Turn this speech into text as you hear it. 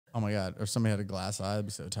Oh my God. Or somebody had a glass eye. I'd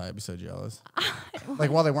be so tight. I'd be so jealous.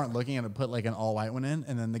 Like while they weren't looking, I'd put like an all white one in.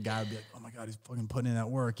 And then the guy would be like, oh my God, he's fucking putting in that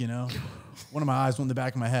work, you know? One of my eyes went in the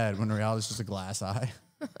back of my head when in reality it's just a glass eye.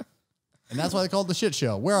 And that's why they call it the shit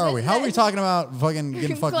show. Where are we? How are we talking about fucking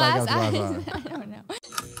getting fucked back out the glass eye? I don't know.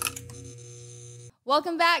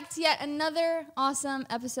 Welcome back to yet another awesome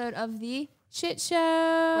episode of the Shit Show.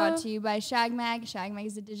 Brought to you by Shag Mag. Shag Mag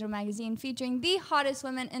is a digital magazine featuring the hottest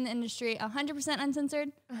women in the industry, 100%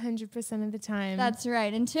 uncensored. 100% of the time. That's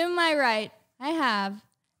right. And to my right, I have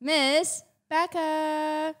Miss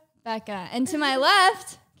Becca. Becca. And to my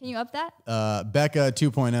left, can you up that? Becca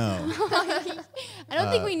 2.0. I don't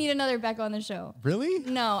think we need another Becca on the show. Really?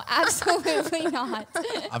 No, absolutely not.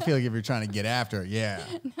 I feel like if you're trying to get after it, yeah.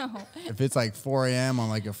 No. If it's like 4 a.m. on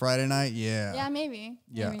like a Friday night, yeah. Yeah, maybe.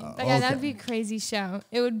 Yeah. Maybe. Becca, that would be a crazy show.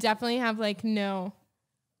 It would definitely have like no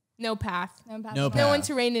path. No No path. one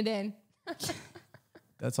to rein it in.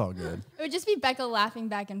 That's all good. It would just be Becca laughing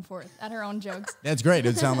back and forth at her own jokes. That's great.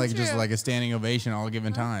 It'd sound like just True. like a standing ovation all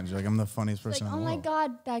given times. You're like, I'm the funniest person Like, in oh the my world.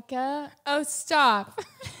 God, Becca. Oh, stop.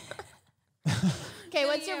 Okay,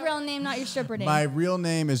 what's your real name, not your stripper name? My real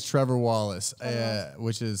name is Trevor Wallace,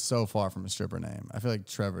 which is so far from a stripper name. I feel like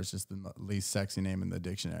Trevor is just the least sexy name in the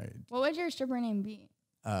dictionary. What would your stripper name be?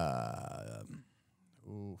 To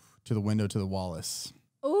the window to the Wallace.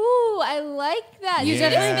 Ooh, I like that. You Yeah.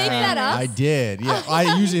 definitely make that up. I did. Yeah.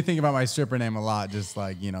 I usually think about my stripper name a lot, just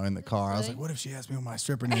like, you know, in the car. I was Really? like, what if she asked me what my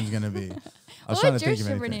stripper name's going to be? I was What trying would to your think of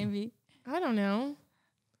stripper anything. name be? I don't know.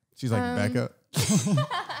 She's like, Becca.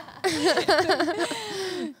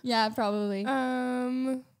 Yeah, probably.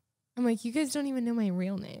 I'm like, you guys don't even know my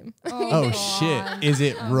real name. Oh, God. shit. Is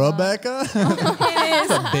it Rebecca? That's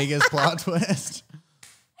the biggest plot twist.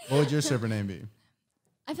 What would your stripper name be?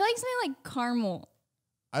 I feel like something like caramel.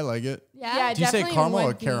 I like it. Yeah? Yeah, Do you say definitely caramel or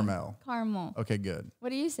would be. caramel? Caramel. Okay, good. What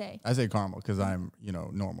do you say? I say caramel because I'm, you know,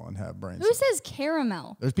 normal and have brains. Who says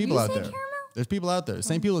caramel? There's people you out say there. Caramel? There's people out there.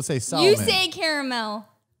 Same people that say Solomon. You say caramel.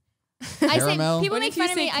 I say Caramel? people What make if you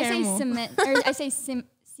fun of me. say I say caramel? cement or I say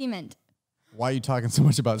cement. Why are you talking so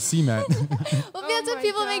much about cement? Well, that's what my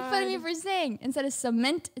people make fun of me God. for saying. Instead of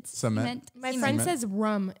cement, it's Cement? cement. My Cement. friend Cement. says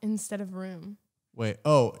rum instead of room. Wait.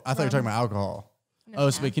 Oh, I thought you were talking about alcohol. No.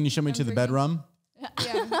 So wait, can you show me to the bedroom?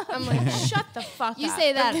 Yeah. I'm like, shut the fuck You up.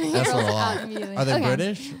 say that. That's a girls lot. out immediately. Are they Okay.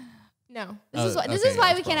 British? No. This Oh, is okay, why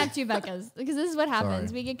yeah, we that's can't fine. have two Beccas, because this is what happens.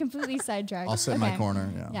 Sorry. We get completely sidetracked. I'll sit in my Okay.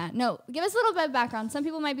 corner. Yeah. Yeah, no. Give us a little bit of background. Some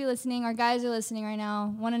people might be listening. Our guys are listening right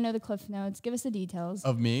now. Want to know the cliff notes. Give us the details.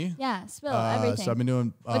 Of me? Yeah, spill everything. So I've been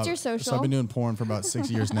doing. What's your So social? I've been doing porn for about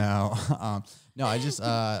 6 years now. No, I just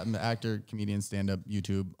I'm an actor, comedian, stand up,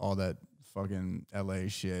 YouTube, all that fucking LA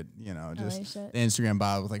shit. You know, LA just shit. the Instagram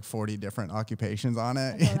bio with like 40 different occupations on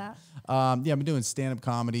it. I feel that. Yeah, I've been doing stand up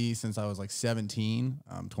comedy since I was like 17.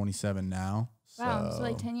 I'm 27 now. Wow, so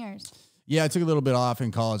like 10 years. Yeah, I took a little bit off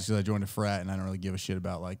in college because I joined a frat and I don't really give a shit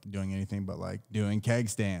about like doing anything but like doing keg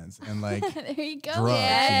stands and like There you go. drugs,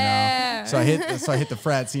 Yeah. you know. So I hit the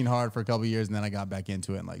frat scene hard for a couple of years and then I got back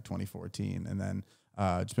into it in like 2014 and then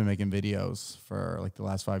just been making videos for like the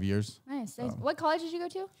last 5 years. Nice. What college did you go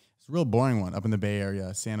to? It's a real boring one up in the Bay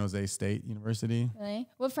Area, San Jose State University, Really?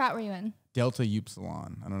 What frat were you in? Delta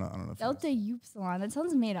Upsilon. I don't know. If Delta Upsilon. That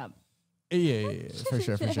sounds made up. Yeah, for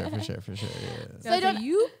sure. Yeah. So I don't.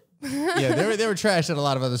 you? Yeah, they were trash at a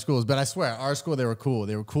lot of other schools, but I swear, our school they were cool.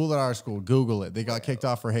 They were cool at our school. Google it. They got kicked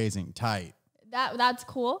off for hazing. Tight. That's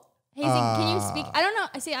cool. Hazing. Can you speak? I don't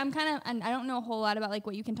know. See, I don't know a whole lot about like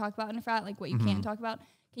what you can talk about in a frat, like what you can't talk about.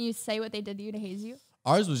 Can you say what they did to you to haze you?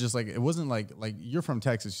 Ours was just like, it wasn't like you're from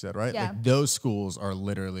Texas, you said, right? Yeah. Like those schools are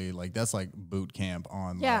literally like, that's like boot camp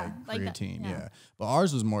on Yeah, like like that, creatine. yeah. Yeah. But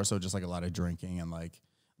ours was more so just like a lot of drinking and like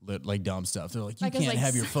dumb stuff. They're like, you Like, it's can't like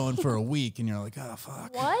have your phone for a week. And you're like, oh,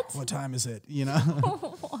 fuck. What? What time is it? You know?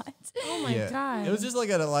 What? Oh my God. It was just like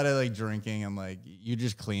a lot of like drinking and like you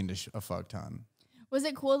just cleaned a fuck ton. Was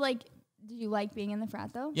it cool? Like, did you like being in the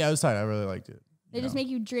frat though? Yeah, it was tight. I really liked it. They you just know? make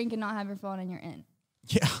you drink and not have your phone and you're in.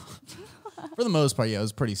 Yeah. For the most part, yeah, it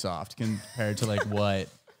was pretty soft compared to like what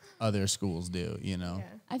other schools do, you know? Yeah.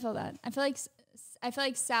 I feel that. I feel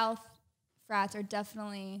like South frats are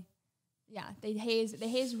definitely, yeah, they haze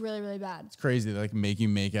really, really bad. It's crazy. They like make you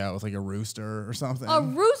make out with like a rooster or something. A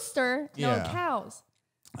rooster? No, Yeah. cows.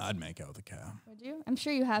 I'd make out with a cow. Would you? I'm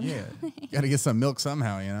sure you have. Yeah. Got to get some milk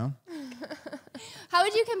somehow, you know? How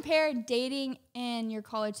would you compare dating in your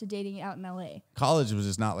college to dating out in LA? College was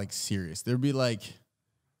just not like serious. There'd be like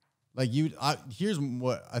here's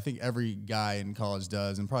what I think every guy in college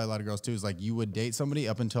does, and probably a lot of girls too, is like you would date somebody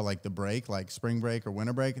up until like the break, like spring break or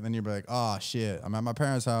winter break, and then you'd be like, oh shit, I'm at my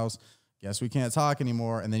parents' house, guess we can't talk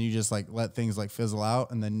anymore. And then you just like let things like fizzle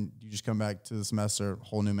out. And then you just come back to the semester,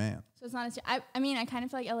 whole new man. So it's not. I mean, I kind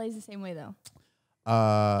of feel like LA is the same way though.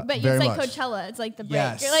 But it's like Coachella. It's like the break.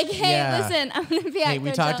 Yes. You're like, hey, Yeah. listen, I'm gonna be at Coachella.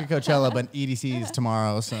 We talked to Coachella, but EDC is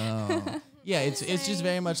tomorrow. So yeah, it's just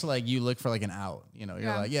very much like you look for like an out. You know,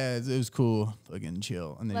 you're like, it was cool, fucking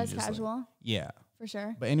chill, and then less you just casual. Like, yeah, for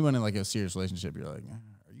sure. But anyone in like a serious relationship, you're like,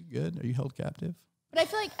 are you good? Are you held captive? But I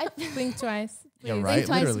feel like I Blink twice. Yeah, Blink right.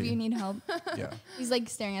 twice Literally. if you need help. Yeah. He's like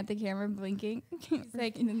staring at the camera, blinking. He's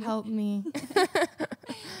like, help me.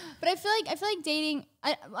 But I feel like dating.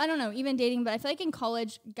 I don't know, even dating. But I feel like in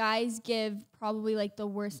college, guys give probably like the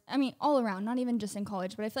worst. I mean, all around, not even just in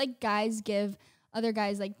college. But I feel like guys give other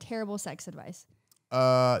guys like terrible sex advice.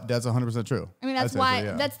 That's 100% true. I mean, that's why.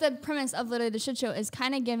 That's the premise of literally the shit show is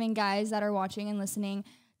kind of giving guys that are watching and listening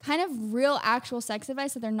kind of real, actual sex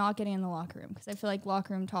advice that they're not getting in the locker room. Because I feel like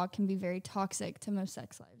locker room talk can be very toxic to most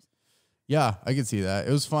sex lives. Yeah, I could see that.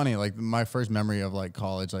 It was funny. Like my first memory of like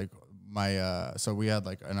college, like my so we had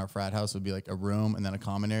like in our frat house would be like a room and then a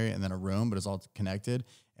common area and then a room, but it's all connected.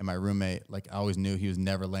 And my roommate, like I always knew he was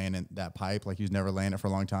never laying in that pipe, like he was never laying it for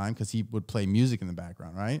a long time because he would play music in the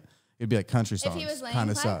background, right? It'd be like country songs, he was laying kind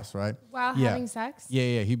of pipe? sus, right? While Yeah. having sex?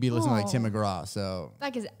 Yeah. He'd be listening to like Tim Oh. McGraw. So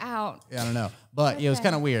That is out. yeah, I don't know, but yeah, it was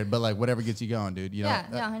kind of weird. But like whatever gets you going, dude. You know. Yeah,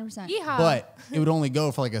 100%. Yeehaw. But it would only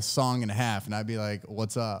go for like a song and a half, and I'd be like,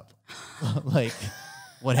 "What's up? Like,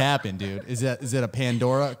 what happened, dude? Is it a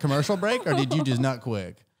Pandora commercial break, or did you just nut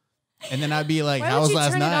quick?" And then I'd be like, Why "How would was you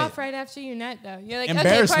last turn it night?" off right after you nut, though? You're like, okay,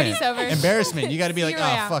 Embarrassment. party's over. Embarrassment. You got to be like, Zero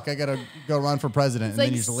 "Oh out. fuck, I gotta go run for president," It's and like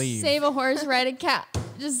then you just leave. save a horse, ride a cat.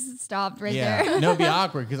 Just stopped right Yeah, there. no, it'd be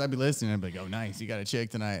awkward because I'd be listening and I'd be like, "Oh, nice, you got a chick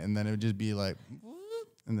tonight," and then it would just be like,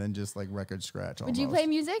 and then just like record scratch. Would you play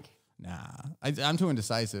music? Nah, I'm too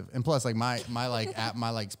indecisive, and plus, like my like app, my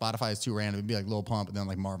like Spotify is too random. It'd be like Lil Pump and then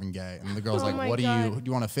like Marvin Gaye, and the girl's Oh like, my "What do God.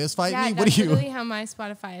 you want to fist fight Yeah, me? What that's do you?" literally how my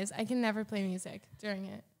Spotify is. I can never play music during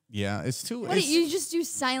it. Yeah, it's too. What do you just do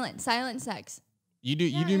silent sex? You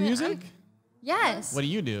do music? Yes. What do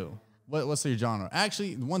you do? What's your genre?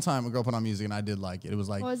 Actually, one time a girl put on music and I did like it. It was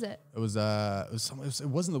like What was it? It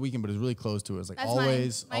wasn't The Weeknd, but it was really close to it. It was like That's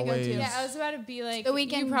always, my go-to. always. Yeah, I was about to be like, The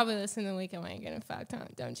Weeknd- you probably listen to The Weeknd when you're getting fucked, huh?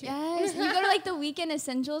 Don't you? Yes. You go to like the Weekend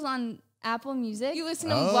Essentials on Apple Music. You listen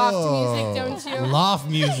to loft music, don't you? Loft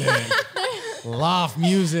music. Loft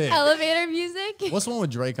music. Elevator music. What's the one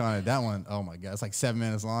with Drake on it? That one, oh my God, it's like 7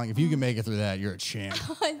 minutes long. If you can make it through that, you're a champ.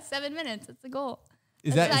 7 minutes. That's the goal.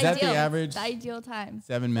 Is That's that the ideal. average? The ideal time.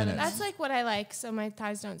 7 minutes. That's like what I like, so my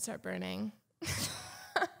thighs don't start burning.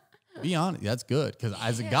 Be honest, that's good. Because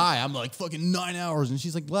as a guy, I'm like fucking 9 hours, and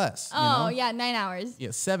she's like less. Oh, you know? yeah, 9 hours. Yeah,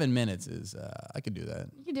 7 minutes is, I could do that.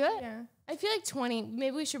 You can do it. Yeah. I feel like 20.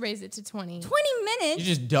 Maybe we should raise it to 20. 20 You minutes?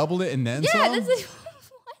 just doubled it and then Yeah, some? that's it.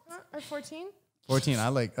 What? Or 14? 14, I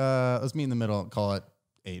like, let's meet in the middle, call it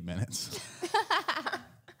 8 minutes.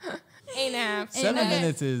 8.5. 7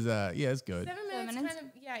 minutes is, yeah, it's good. 7 minutes, minutes? kind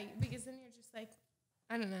of, yeah, because then you're just like,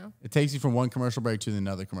 I don't know. It takes you from one commercial break to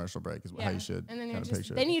another commercial break is how Yeah. you should And then kind you're of just,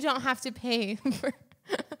 picture then it. you don't have to pay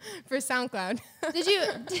for SoundCloud.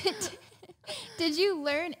 Did you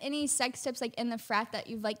learn any sex tips like in the frat that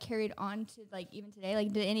you've like carried on to like even today?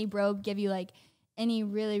 Like did any bro give you like any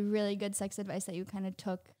really, really good sex advice that you kind of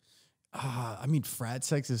took? I mean, frat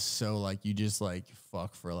sex is so like you just like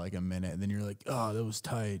fuck for like a minute and then you're like, oh, that was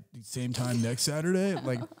tight. Same time next Saturday.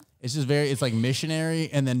 Like it's just it's like missionary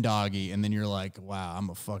and then doggy and then you're like, wow, I'm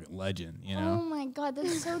a fucking legend. You Oh know? my God,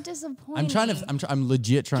 that's so disappointing. I'm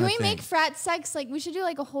legit trying Can to we think. make frat sex like we should do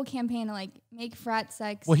like a whole campaign to like make frat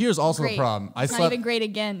sex? Well, here's also great. the problem. I It's not slept. even great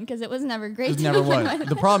again because it was never great. It to never begin was. with.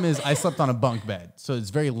 The problem is I slept on a bunk bed, so it's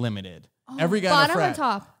very limited. Every guy in Bottom our or frat,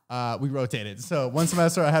 top? we rotated. So one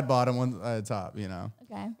semester I had bottom, one I had top. You know,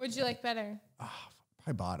 Okay. Would you like better?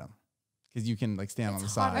 probably bottom, because you can like stand on the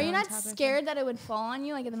harder. side. Are you not On top of it. scared that it would fall on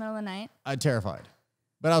you like in the middle of the night? I'm terrified.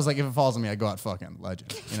 But I was like, if it falls on me, I go out fucking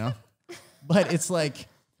legend, you know? But it's like,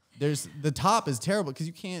 the top is terrible because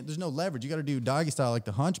there's no leverage. You got to do doggy style like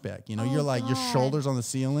the hunchback, you know? You're like, your God. shoulders on the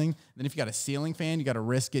ceiling. Then if you got a ceiling fan, you got to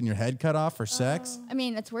risk getting your head cut off for sex. I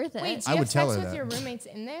mean, it's worth it. Wait, do I you would have tell sex her with that. your roommates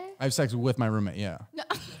in there? I have sex with my roommate, yeah.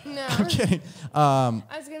 No. I'm kidding. I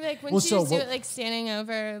was gonna be like, wouldn't Well, you so just do what- it like standing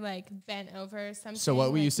over, like bent over or something? So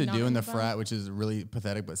what we like, used to not do in on the bunk? frat, which is really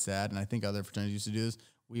pathetic but sad, and I think other fraternities used to do this,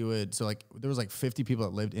 there was like 50 people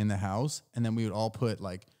that lived in the house, and then we would all put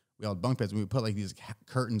like, we all had bunk beds, and we would put like these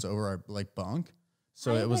curtains over our like bunk.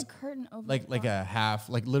 So How do you it put was a curtain over like the a half,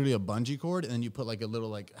 like literally a bungee cord, and then you put like a little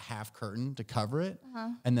like half curtain to cover it.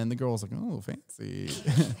 And then the girl was like, oh, fancy.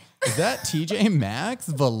 Is that TJ Maxx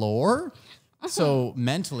velour? So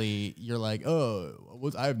mentally, you're like,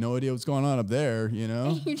 oh, I have no idea what's going on up there. You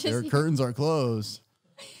know, their curtains are closed.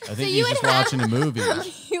 I think he's just watching a movie.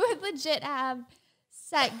 You would legit have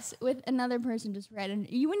sex with another person just right under.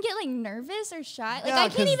 You wouldn't get like nervous or shy. Like I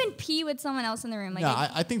can't even pee with someone else in the room. Like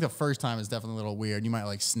I think the first time is definitely a little weird. You might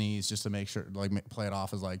like sneeze just to make sure, like play it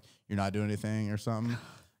off as like you're not doing anything or something.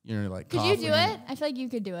 You're like, could you do it? I feel like you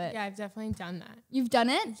could do it. Yeah, I've definitely done that. You've done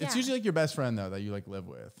it? It's usually like your best friend though that you like live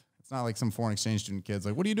with. It's not like some foreign exchange student kids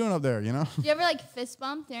like, what are you doing up there? You know? Do you ever like fist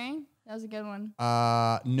bump during? That was a good one.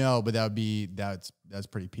 No, but that's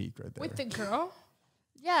pretty peak right there. With the girl?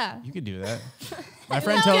 Yeah. You could do that. My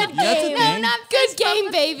friend told me that's a thing. Not Good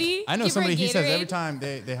game, baby. I know somebody he says every time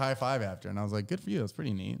they high five after, and I was like, good for you. That's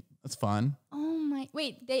pretty neat. That's fun. Oh my!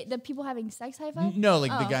 Wait, the people having sex high five? No,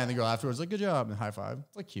 like the guy and the girl afterwards, like good job and high five.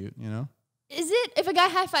 It's like cute, you know. Is it if a guy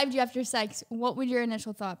high fived you after sex? What would your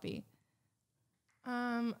initial thought be?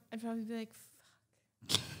 I'd probably be like,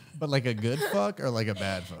 fuck. But like a good fuck or like a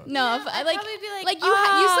bad fuck? No, Yeah, if I I'd like probably be like, you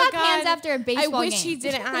oh, slap hands God. after a baseball I wish game. he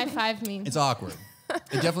didn't high five me. It's awkward.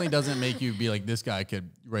 It definitely doesn't make you be like, this guy could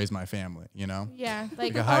raise my family, you know? Yeah.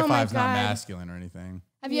 Like a high five's not masculine or anything.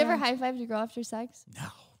 Have you ever high fived a girl after sex? No.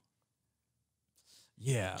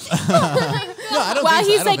 Yeah. No, I don't Wow, think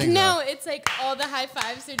so. he's I don't like, think no, so. it's like all the high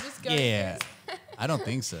fives are just going. Yeah. I don't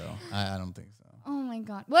think so. I don't think so. Oh my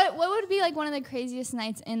god. What would be like one of the craziest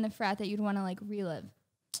nights in the frat that you'd want to like relive?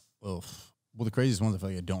 Oof. Well, the craziest ones I feel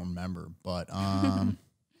like I don't remember, but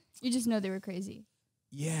You just know they were crazy.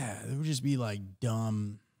 yeah, it would just be like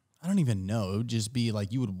dumb. I don't even know. It would just be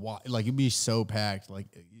like you would watch, like it'd be so packed. Like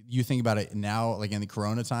you think about it now, like in the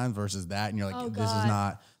Corona times versus that, and you're like, this is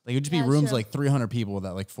not like it would just be rooms true. like 300 people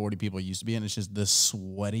that like 40 people used to be in. It's just the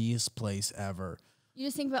sweatiest place ever. You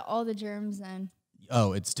just think about all the germs then.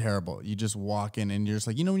 Oh, it's terrible. You just walk in and you're just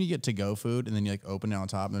like, you know, when you get to go food and then you like open it on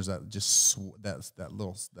top and there's that just that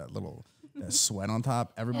little sweat on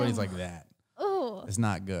top. Everybody's like that. Oh, It's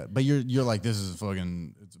not good. But you're like, this is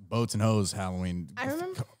fucking it's boats and hose Halloween. I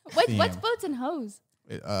remember. what's boats and hose?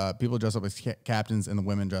 People dress up as captains and the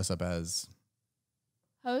women dress up as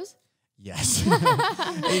Hose? yes.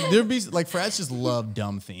 There'd be like frats just love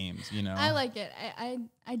dumb themes, you know. I like it.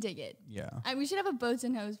 I dig it. Yeah. We should have a boats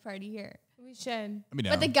and hose party here. We should. I mean,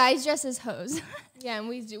 But the guys dress as hose. Yeah, and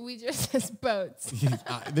we just as boats.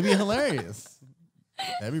 that'd be hilarious.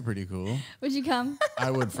 That'd be pretty cool. Would you come? I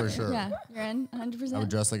would for sure. Yeah, you're in 100%. I would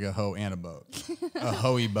dress like a hoe and a boat. A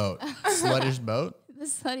hoey boat. Sluttish boat. The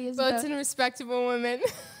sluttiest Boats boat. and respectable women.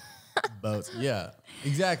 Boats. Yeah.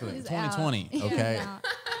 Exactly. He's 2020. out. Okay. Yeah.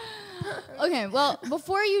 Okay, well,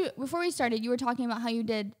 before we started, you were talking about how you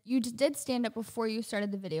did stand up before you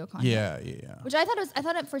started the video content. Yeah. Which I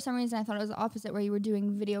thought it for some reason I thought it was the opposite, where you were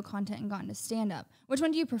doing video content and got into stand up. Which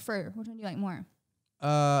one do you prefer? Which one do you like more?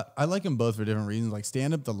 I like them both for different reasons. Like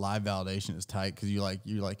stand up, the live validation is tight because you're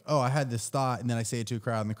like, oh, I had this thought, and then I say it to a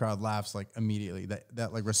crowd, and the crowd laughs like immediately.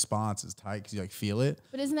 That like response is tight because you like feel it.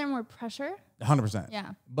 But isn't there more pressure? 100%.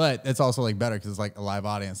 Yeah. But it's also like better because it's like a live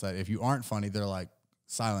audience that if you aren't funny, they're like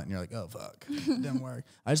silent, and you're like, oh fuck, it didn't work.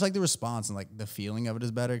 I just like the response and like the feeling of it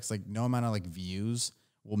is better because like no amount of like views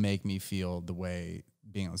will make me feel the way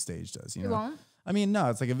being on stage does. You know? Won't? I mean, no,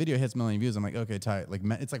 it's like a video hits 1 million views. I'm like, okay, tight. Like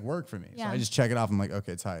it's like work for me. Yeah. So I just check it off. I'm like,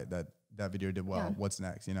 okay, tight. That video did well. Yeah. What's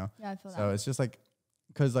next? You know? Yeah, I feel that. So it's just like,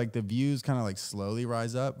 cause like the views kind of like slowly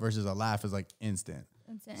rise up versus a laugh is like instant.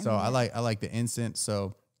 So I like the instant.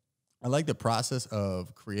 So I like the process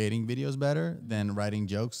of creating videos better than writing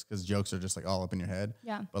jokes because jokes are just like all up in your head.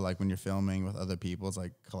 Yeah. But like when you're filming with other people, it's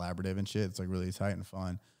like collaborative and shit. It's like really tight and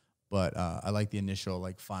fun. But I like the initial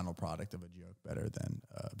like final product of a joke better than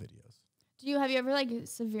videos. Have you ever like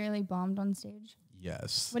severely bombed on stage?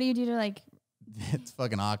 Yes. What do you do to like? It's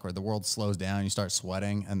fucking awkward. The world slows down. You start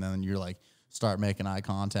sweating, and then you're like, start making eye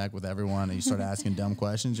contact with everyone, and you start asking dumb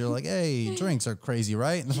questions. You're like, hey, drinks are crazy,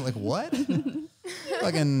 right? And they're like, what?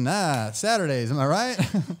 Fucking Saturdays, am I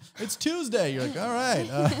right? It's Tuesday. You're like, all right.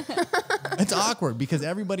 It's awkward because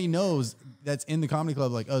everybody knows that's in the comedy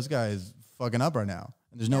club. Like, oh, this guy is fucking up right now,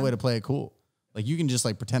 and there's no way to play it cool. Like you can just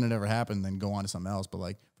like pretend it never happened, and then go on to something else. But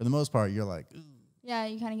like for the most part, you're like, ugh. Yeah,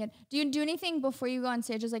 you kind of get. Do you do anything before you go on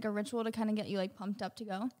stage as like a ritual to kind of get you like pumped up to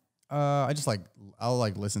go? I just like I'll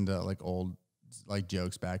like listen to like old like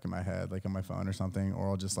jokes back in my head, like on my phone or something, or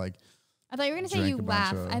I'll just like. I thought you were gonna say drink you a bunch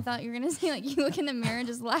laugh. of- I thought you were gonna say like you look in the mirror and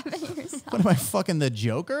just laugh at yourself. What am I fucking the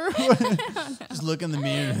Joker? Just look in the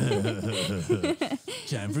mirror.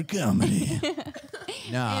 Time for comedy.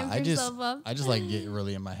 Nah, Amp I yourself up. just like get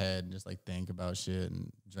really in my head and just like think about shit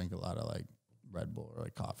and drink a lot of like Red Bull or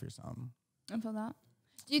like coffee or something. I feel that.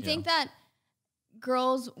 Do you Yeah. think that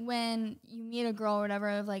girls, when you meet a girl or whatever,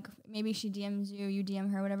 of like maybe she DMs you, you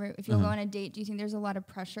DM her, whatever. If you'll go on a date, do you think there's a lot of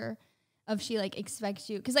pressure of she like expects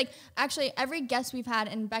you? Because like actually every guest we've had,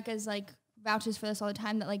 and Becca's like vouches for this all the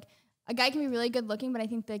time, that like a guy can be really good looking, but I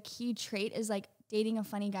think the key trait is like dating a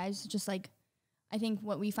funny guy is just like I think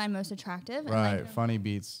what we find most attractive. Right, And, like, funny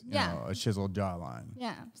beats, you know, a chiseled jawline.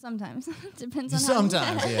 Yeah, sometimes depends on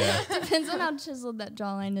sometimes, yeah. depends on how chiseled that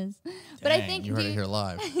jawline is. Dang, but I think you heard it here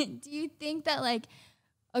live. do you think that like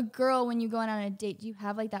a girl, when you go on a date, do you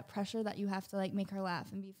have like that pressure that you have to like make her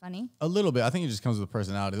laugh and be funny? A little bit. I think it just comes with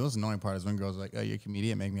personality. The most annoying part is when girls are like, "Oh, you're a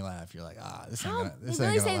comedian, make me laugh." You're like, "This ain't gonna." This they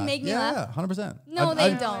ain't really gonna say laugh. make me laugh? Yeah, 100%. No,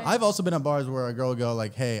 they don't. I've also been at bars where a girl will go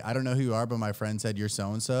like, "Hey, I don't know who you are, but my friend said you're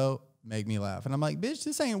so and so. Make me laugh." And I'm like, "Bitch,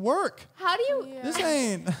 this ain't work. How do you? This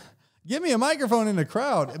ain't." Give me a microphone in the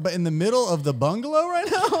crowd, but in the middle of the bungalow right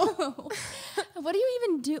now. What do you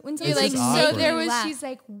even do when It's somebody's just like? awkward. So there was, laugh. she's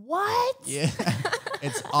like, what? Yeah,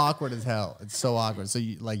 it's awkward as hell. It's so awkward. So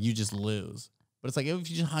you just lose. But it's like if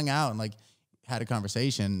you just hung out and like had a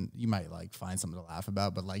conversation, you might like find something to laugh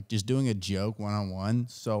about. But like just doing a joke one-on-one,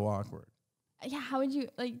 so awkward. Yeah, how would you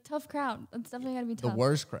like tough crowd? That's definitely gotta be The tough.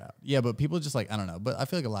 worst crowd. Yeah, but people just like I don't know. But I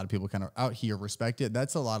feel like a lot of people kind of out here respect it.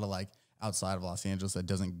 That's a lot of like outside of Los Angeles that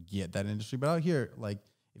doesn't get that industry. But out here, like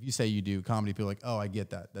if you say you do comedy, people are like, oh, I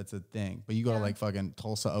get that. That's a thing. But you go to like fucking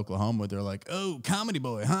Tulsa, Oklahoma, they're like, oh, comedy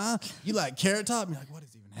boy, huh? You like Carrot Top? And you're like, what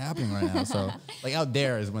is even happening right now? So like out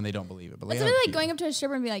there is when they don't believe it. But like, It's really like going up to a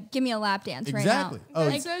stripper and be like, give me a lap dance exactly. right now. Oh,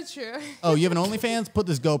 That's so true. oh, you have an OnlyFans? Put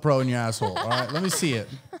this GoPro in your asshole. All right, let me see it.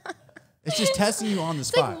 It's just testing you on the It's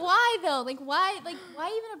spot. like why though? Like why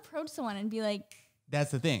even approach someone and be like,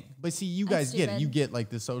 That's the thing. But see, you That's guys get it. stupid. You get like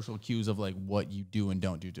the social cues of like what you do and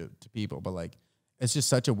don't do to people. But like, it's just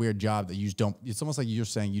such a weird job that you just don't. It's almost like you're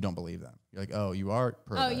saying you don't believe them. You're like, oh, you are.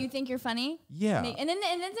 oh, you think you're funny? Yeah. And then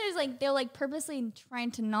there's like they're like purposely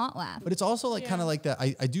trying to not laugh. But it's also like kind of like that.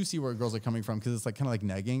 I do see where girls are coming from because it's like kind of like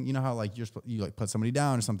negging. You know how like you like put somebody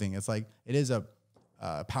down or something. It's like it is a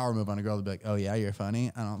power move on a girl to be like, oh yeah, you're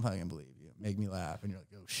funny. I don't fucking believe you. Make me laugh. And you're like,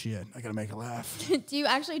 oh shit, I gotta make her laugh. Do you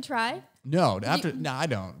actually try? No, I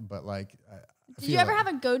don't. But like, I Did feel you ever like-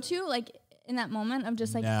 have a go-to like in that moment of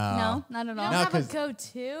just like No. not at all? You don't No, have a 'cause-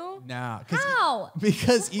 go-to? Nah, How?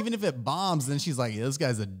 because even if it bombs, then she's like, this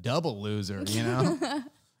guy's a double loser, you know?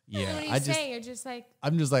 Yeah, What do you say? You're just like,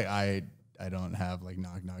 I'm just like, I don't have like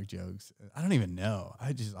knock jokes. I don't even know.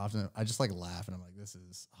 I just like laugh and I'm like, this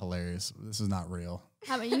is hilarious. This is not real.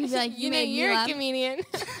 How about you? Be like, you know, made me you're a laugh. comedian.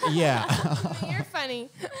 Yeah. You're funny.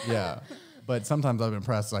 Yeah. But sometimes I'm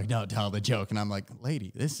impressed, like, no, tell the joke. And I'm like,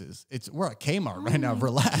 lady, we're at Kmart right now.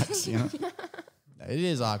 Relax, you know? It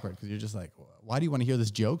is awkward because you're just like, why do you want to hear this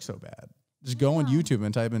joke so bad? Just go on YouTube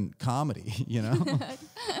and type in comedy, you know?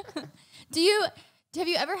 Have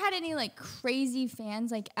you ever had any like crazy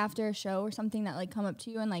fans like after a show or something that like come up to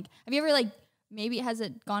you and like have you ever like maybe has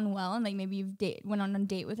it gone well and like maybe you've went on a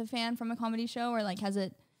date with a fan from a comedy show or like has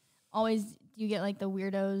it always do you get like the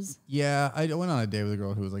weirdos? Yeah, I went on a date with a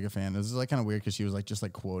girl who was like a fan. This is like kind of weird because she was like just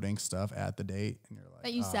like quoting stuff at the date, and you're like,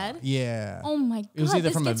 That you said? Yeah. Oh my It was god, either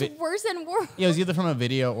this from a gets worse and worse. Yeah, it was either from a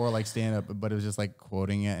video or like stand up, but it was just like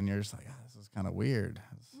quoting it, and you're just like, this is kind of weird.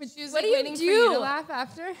 She was What like do you waiting for you do? to laugh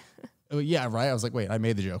after. Oh, yeah, right. I was like, wait, I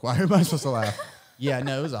made the joke. Why am I supposed to laugh? Yeah,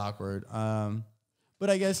 no, it was awkward. But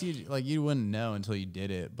I guess you wouldn't know until you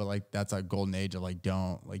did it. But like that's a golden age of like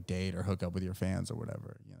don't like date or hook up with your fans or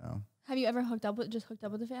whatever, you know. Have you ever hooked up with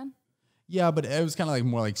a fan? Yeah, but it was kind of like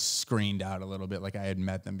more like screened out a little bit. Like I had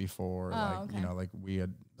met them before. Okay. You know, like we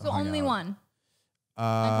had. So hung only out. one.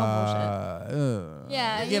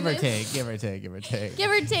 Yeah, Give or you- take, give or take, give or take. Give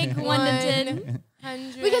or take 1 to 10.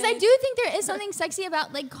 100. Because I do think there is something sexy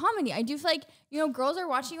about like comedy. I do feel like, you know, girls are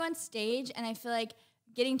watching you on stage and I feel like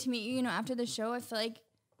getting to meet you, you know, after the show, I feel like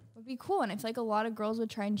would be cool. And I feel like a lot of girls would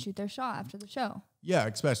try and shoot their shot after the show. Yeah,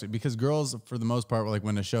 especially because girls, for the most part, like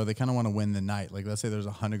win a show, they kind of want to win the night. Like, let's say there's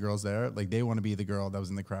 100 girls there, like they want to be the girl that was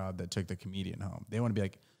in the crowd that took the comedian home. They want to be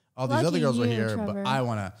like, all these Lucky other girls were you, here, Trevor. but I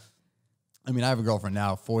want to. I mean, I have a girlfriend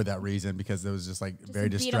now for that reason because it was just like very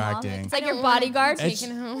to beat 'em off. distracting. It's like your bodyguard.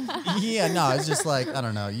 Taken home. Yeah, no, it's just like I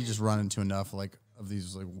don't know. You just run into enough like of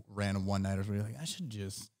these like random one nighters where you're like, I should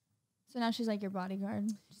just. So now she's like your bodyguard.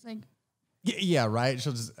 She's like, Yeah, right.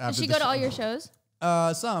 She'll just. does she go to all your shows?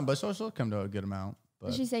 Some, but she'll come to a good amount. But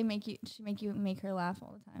Does she say make you make her laugh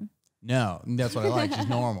all the time? no, that's what I like. She's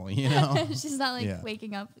normal, you know. She's not like Yeah.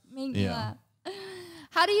 waking up, make me Yeah. laugh.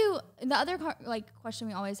 How do you? The other question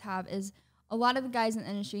we always have is a lot of the guys in the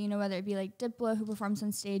industry, you know, whether it be like Diplo who performs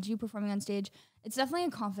on stage, you performing on stage, it's definitely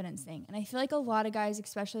a confidence thing, and I feel like a lot of guys,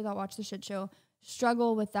 especially that watch the shit show,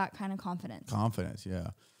 struggle with that kind of confidence. Confidence, yeah.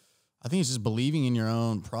 I think it's just believing in your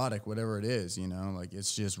own product, whatever it is, you know, like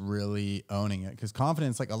it's just really owning it. Because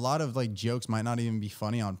confidence, like a lot of like jokes might not even be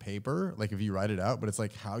funny on paper, like if you write it out, but it's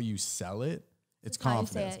like how you sell it. It's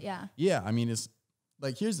confidence. How you say it, yeah. Yeah, I mean, it's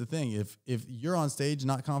like, here's the thing. If you're on stage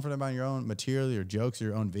not confident about your own material, your jokes, or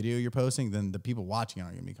your own video you're posting, then the people watching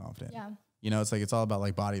aren't going to be confident. Yeah. You know, it's like, it's all about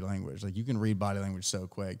like body language. Like you can read body language so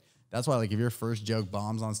quick. That's why like if your first joke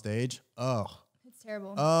bombs on stage, It's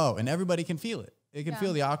terrible. and everybody can feel it. It can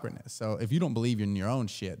feel the awkwardness. So if you don't believe in your own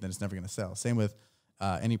shit, then it's never going to sell. Same with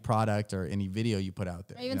any product or any video you put out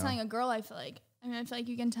there. Or even telling a girl, I feel like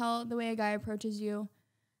you can tell the way a guy approaches you,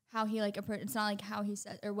 how he like approach. It's not like how he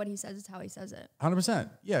says or what he says, it's how he says it. 100%.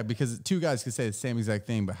 Yeah, because two guys could say the same exact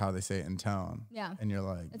thing, but how they say it in tone. Yeah. And you're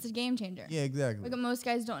like, It's a game changer. yeah, exactly. Like most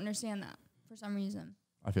guys don't understand that for some reason.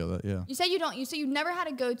 I feel that, yeah. You said you don't. You said you never had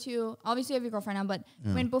a go-to. Obviously, you have your girlfriend now, but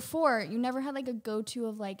when before, you never had like a go-to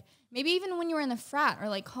of like, maybe even when you were in the frat or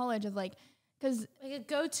like college of like, because Like a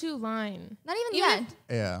go-to line. not even that.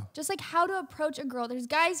 Yeah. Just like how to approach a girl. There's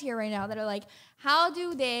guys here right now that are like, how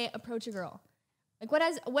do they approach a girl? Like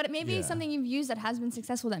what maybe something you've used that has been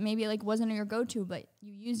successful that maybe like wasn't your go-to, but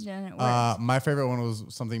you used it and it worked. My favorite one was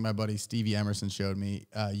something my buddy Stevie Emerson showed me.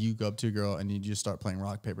 You go up to a girl and you just start playing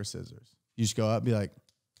rock, paper, scissors. You just go up, be like,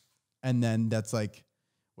 and then that's like,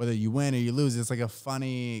 whether you win or you lose, it's like a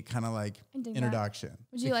funny kind of like introduction.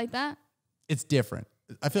 Would you like that? It's different.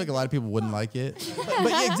 I feel like a lot of people wouldn't like it. But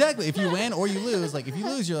yeah, exactly. If you win or you lose, like if you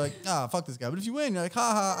lose, you're like, fuck this guy. But if you win, you're like,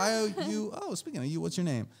 haha, I owe you. Oh, speaking of you, what's your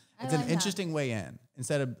name? It's an interesting way in.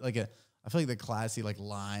 Instead of like I feel like the classy like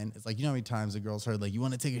line, it's like, you know how many times the girls heard like, you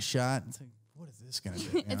want to take a shot? It's like, what is this going to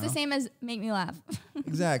do? It's the same as make me laugh.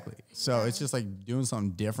 Exactly. So it's just like doing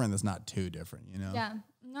something different that's not too different, you know? Yeah.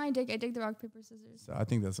 No, I dig the rock, paper, scissors. So I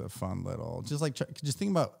think that's a fun little, just like, just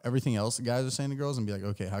think about everything else the guys are saying to girls and be like,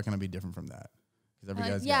 okay, how can I be different from that? Because every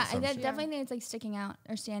guy's got some shit. Definitely think it's like sticking out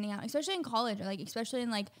or standing out, especially in college or like, especially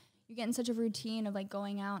in like, you get in such a routine of like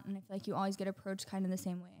going out and I feel like you always get approached kind of the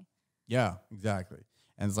same way. Yeah, exactly.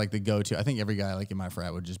 And it's like the go-to. I think every guy like in my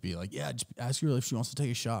frat would just be like, yeah, just ask her if she wants to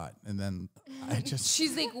take a shot. And then I just...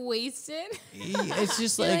 She's like wasted. It's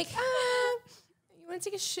just You're like... You want to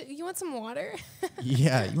take a shit? You want some water?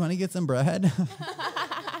 Yeah, you want to get some bread?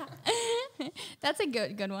 That's a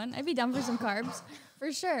good one. I'd be down for some carbs.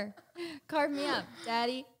 For sure. Carb me up,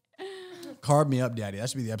 daddy. Carb me up, daddy. That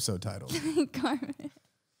should be the episode title. Carb.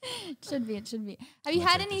 It should be. Have you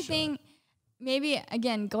had anything, maybe,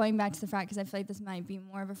 again, going back to the frat, because I feel like this might be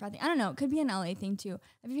more of a frat thing. I don't know. It could be an LA thing, too.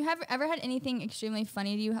 Have you ever had anything extremely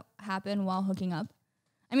funny to you happen while hooking up?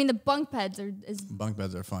 I mean, the bunk beds are... Bunk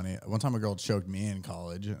beds are funny. One time a girl choked me in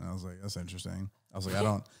college, and I was like, that's interesting. I was like, I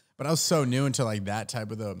don't... But I was so new into, like, that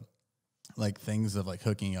type of the, like, things of, like,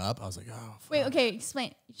 hooking up. I was like, oh, fuck. Wait, okay,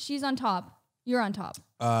 explain. She's on top. You're on top.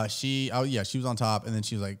 She was on top, and then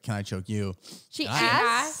she was like, can I choke you? She And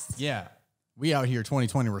asked? Yeah. We out here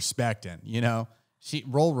 2020 respecting, you know? She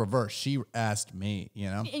role reverse. She asked me, you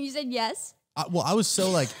know? And you said yes? Well, I was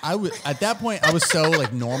so like, at that point, I was so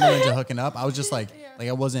like normal into hooking up. I was just like,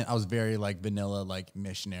 I was very like vanilla, like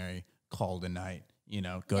missionary, called a night, you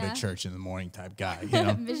know, go to church in the morning type guy, you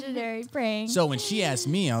know? Missionary praying. So when she asked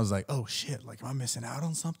me, I was like, oh shit, like, am I missing out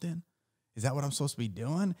on something? Is that what I'm supposed to be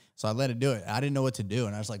doing? So I let it do it. I didn't know what to do.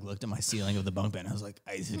 And I just like looked at my ceiling of the bunk bed and I was like,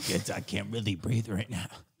 I can't really breathe right now.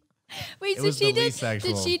 Wait, so she did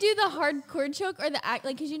she do the hardcore choke or the act?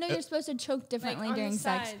 Like, because you know you're supposed to choke differently like during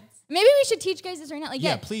sex. sides. Maybe we should teach guys this right now. Like,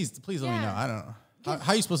 Yeah, please let me know. I don't know.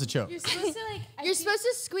 How are you supposed to choke? You're supposed to like... You're supposed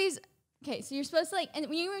to squeeze. Okay, so you're supposed to like, and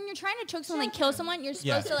when you're trying to choke someone, like kill someone, you're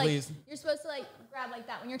supposed to like, please. you're supposed to like grab like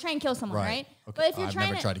that when you're trying to kill someone, right? Okay. But if you're I've trying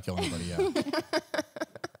never tried to kill anybody, yeah.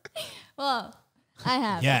 well, I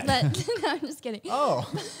have, Yeah. but no, I'm just kidding. Oh.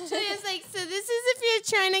 So it's like, so this is if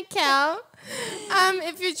you're trying to kill.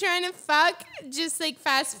 If you're trying to fuck, just like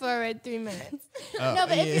fast forward 3 minutes. No,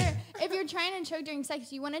 but if you're trying to choke during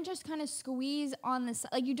sex, you want to just kind of squeeze on the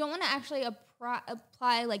side. Like you don't want to actually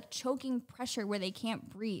apply like choking pressure where they can't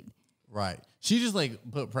breathe. Right. She just like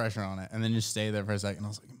put pressure on it and then just stay there for a second. I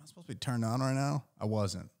was like, am I supposed to be turned on right now? I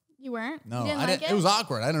wasn't. You weren't? No, You didn't I like didn't. It was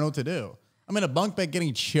awkward. I didn't know what to do. I'm in a bunk bed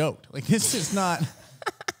getting choked. Like this is not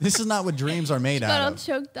what dreams are made Got out all of.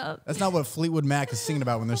 choked up. That's not what Fleetwood Mac is singing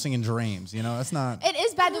about when they're singing Dreams. You know, that's not. It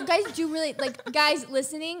is bad though. Guys do really like guys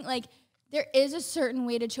listening. Like there is a certain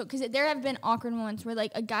way to choke because there have been awkward moments where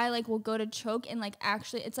like a guy like will go to choke and like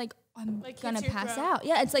actually it's like I'm Like, gonna hits your pass throat. out.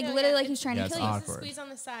 Yeah, it's like Yeah, literally yeah, like he's trying to it's kill you. awkward. Squeeze on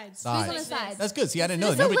the sides. Sides. On the sides. That's good. See, I didn't know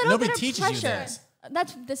It's that. a little Nobody bit of teaches you pressure. this.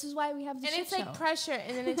 This is why we have the And shit it's like show. pressure,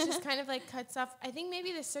 and then it just kind of like cuts off. I think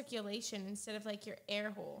maybe the circulation instead of like your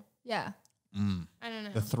air hole. Yeah. I don't know.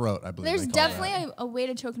 The throat, I believe. There's definitely a way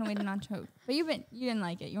to choke and a way to not choke. But you didn't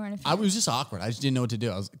like it. You weren't a fan. I was just awkward. I just didn't know what to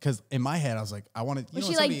do. Because in my head, I was like, I wanted. Was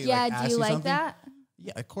she like, yeah, do you like that?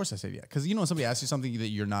 Yeah, of course I said yeah. Because when somebody asks you something that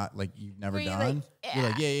you're not like you've never done, you're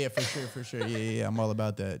like, yeah, for sure, yeah, I'm all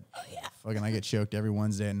about that. Oh yeah. Fucking, I get choked every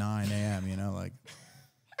Wednesday at 9 a.m. Like.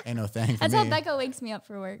 Ain't no thing for That's me. how Becca wakes me up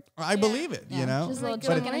for work. I believe it, Just a little But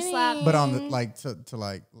choke and a slap. But on the like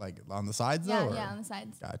on the sides though. Yeah, on the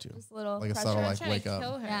sides. Got you. Just a little like pressure. a subtle Trying wake to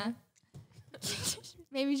kill up. her. Yeah.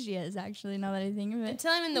 Maybe she is actually. Now that I think of it.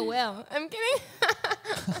 Until I'm in the will. I'm kidding.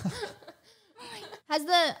 Has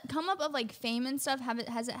the come up of like fame and stuff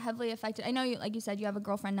has it heavily affected? I know you, like you said, you have a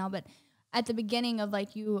girlfriend now, but at the beginning of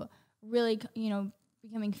like you really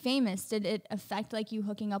becoming famous, did it affect like you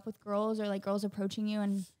hooking up with girls or like girls approaching you?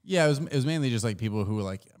 And Yeah, it was mainly just like people who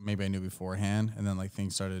like maybe I knew beforehand, and then like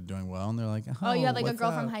things started doing well, and they're like, oh, you had like a what's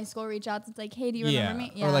girl up? from high school reach out. It's like, hey, do you remember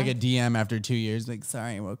me? Or like a DM after 2 years, like,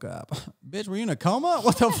 sorry, I woke up. Bitch, were you in a coma?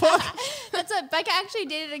 What the fuck? That's what Becca actually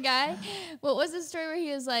dated a guy. What was the story where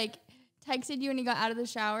he was like texted you when he got out of the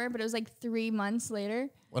shower, but it was like 3 months later?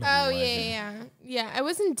 What a Oh legend. yeah. I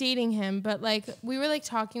wasn't dating him, but like we were like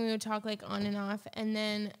talking. We would talk like on and off, and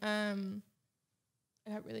then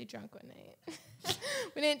I got really drunk one night.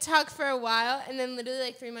 We didn't talk for a while, and then literally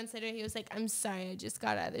like 3 months later, he was like, "I'm sorry, I just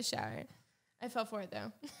got out of the shower." I fell for it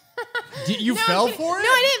though. You fell for it? No,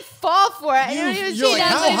 I didn't fall for it. I don't even You're say like,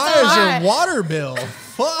 that, how but it's high a is lot. your water bill?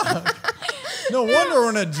 Fuck. No wonder we're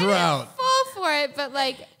in a drought. Fall for it, but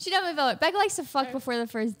like She definitely felt it. Becca likes to fuck before the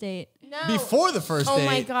first date. no. Before the first date. Oh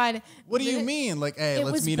my god. What do you mean? Like, hey, It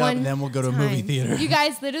let's was meet up and then we'll go to a movie time. theater. You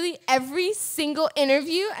guys, literally every single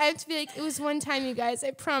interview, I have to be like, it was one time, you guys,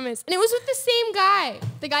 I promise. And it was with the same guy.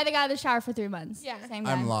 The guy that got out of the shower for 3 months. Yeah. Same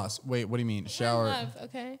guy. I'm lost. Wait, what do you mean? Shower. Love,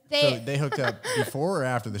 okay. So they hooked up before or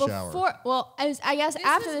after the shower? Well, I guess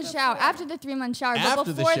after the shower, before. after the 3 month shower, After but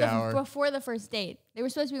the before shower. before the first date. They were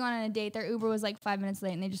supposed to be going on a date. Their Uber was like 5 minutes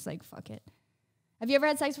late, and they just like fuck it. Have you ever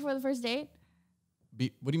had sex before the first date?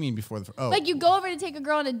 What do you mean before the? Oh, Like you go over to take a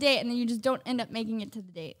girl on a date, and then you just don't end up making it to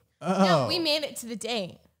the date. oh. No, we made it to the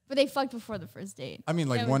date. But they fucked before the first date. I mean,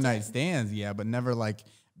 like Yeah, we one did. night stands, yeah, but never like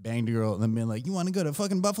banged a girl and then been like, you want to go to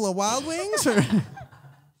fucking Buffalo Wild Wings? Or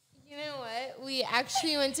You know what? We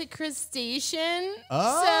actually went to crustacean.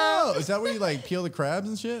 oh, is that where you like peel the crabs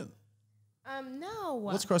and shit? No.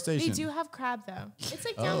 What's crustacean? They do have crab though. It's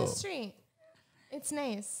like down Oh. the street. It's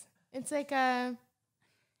nice. It's like a,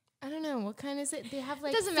 I don't know, what kind is it? They have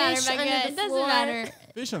like Doesn't matter, fish Becca. under the It doesn't floor. matter.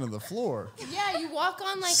 Fish under the floor. Yeah, you walk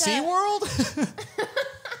on like SeaWorld?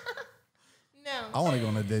 No. I want to go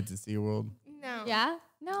on a date to SeaWorld. No. Yeah?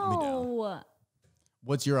 No.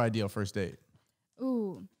 What's your ideal first date?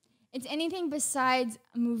 Ooh. It's anything besides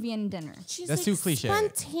a movie and dinner. She's That's like too cliche.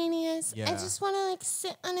 spontaneous. Yeah. I just want to like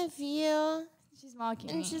sit on a view She's mocking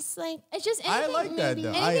and me. just like It's just I anything. like that, maybe-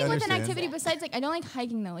 though. I Anything with an understand. activity besides like I don't like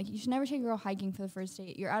hiking though. Like you should never take a girl hiking for the first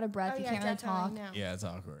date. You're out of breath. oh You yeah, can't really definitely, talk. no. Yeah, it's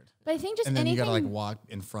awkward. But I think just And then you anything. gotta like walk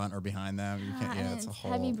in front or behind them. You can't. Yeah, and it's a it's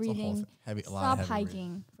whole heavy it's a whole breathing. thing. Heavy, a lot Stop of heavy breathing.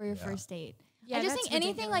 hiking for your Yeah. first date. Yeah, I just that's think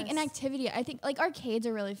anything like an ridiculous. activity. I think like arcades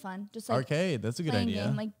are really fun. Just like Arcade, that's a good playing idea.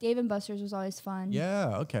 game. Like Dave and Buster's was always fun.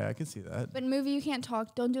 Yeah, okay, I can see that. But movie, you can't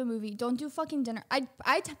talk. Don't do a movie. Don't do fucking dinner.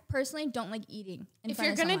 Personally don't like eating. If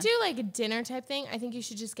you're gonna do like a dinner type thing, I think you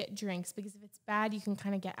should just get drinks because if it's bad, you can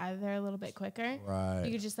kind of get out of there a little bit quicker. Right.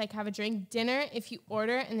 You could just like have a drink. Dinner, if you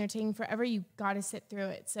order and they're taking forever, you gotta sit through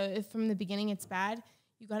it. So if from the beginning it's bad,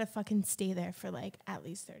 you gotta fucking stay there for like at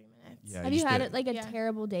least 30 minutes. Yeah, Have you had did. it like a Yeah.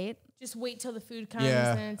 terrible date? Just wait till the food comes.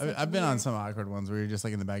 Yeah, And it's, like, I've been on weird. some awkward ones where you're just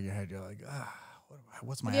like in the back of your head, you're like,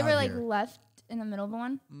 what's my Have you ever out like here? left in the middle of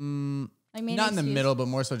one? Like made an Not in the excuse? middle, but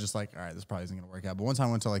more so just like, all right, this probably isn't gonna work out. But one time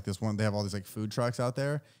I went to like this one, they have all these like food trucks out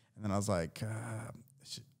there, and then I was like,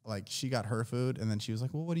 she got her food, and then she was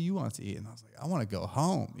like, well, what do you want to eat? And I was like, I want to go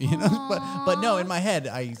home, you know. But no, in my head,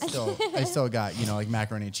 I still got like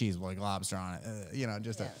macaroni and cheese with like lobster on it,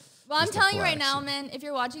 just. Yeah. Well, I'm just a telling you right flex. now, man, if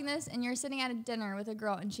you're watching this and you're sitting at a dinner with a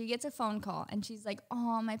girl and she gets a phone call and she's like,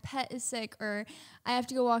 oh, my pet is sick or I have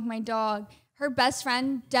to go walk my dog, her best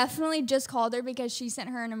friend definitely just called her because she sent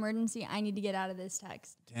her an emergency, I need to get out of this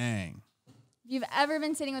text. Dang. If you've ever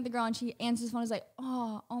been sitting with a girl and she answers the phone and is like,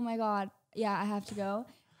 oh my God, yeah, I have to go.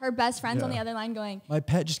 Her best friend's on the other line going, My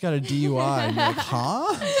pet just got a DUI. And you're like,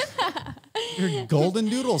 huh? Your golden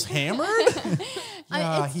doodle's hammered?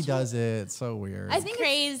 Yeah, it's he does it. It's so weird. I think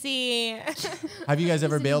crazy. Have you guys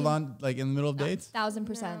ever bailed on like in the middle of dates?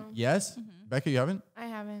 1,000%. Yes? Becca, you haven't? I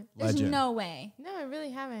haven't. There's Legend. no way. No, I really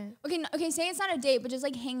haven't. Okay, say it's not a date, but just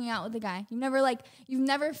like hanging out with a guy. You've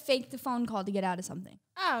never faked a phone call to get out of something.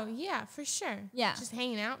 Oh yeah, for sure. Yeah. Just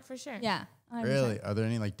hanging out for sure. Yeah. 100%. Really? Are there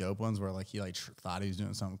any like dope ones where like he like thought he was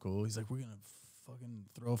doing something cool? He's like, we're gonna fucking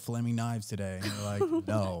throw flaming knives today, and you're like,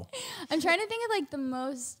 no. I'm trying to think of like the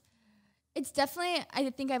most. It's definitely. I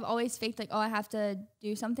think I've always faked like, oh, I have to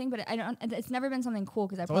do something, but I don't. It's never been something cool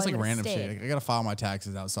because I It's always probably like random stayed. shit. Like, I gotta file my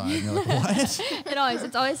taxes outside. And you're like, what?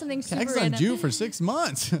 It's always something super Taxes on random. due for 6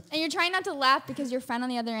 months. And you're trying not to laugh because your friend on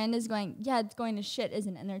the other end is going, yeah, it's going to shit,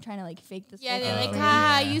 isn't it? And they're trying to like fake this. Yeah, look they're on like, their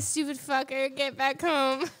ah, face. you stupid fucker, get back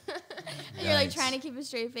home. And you're like Yikes. trying to keep a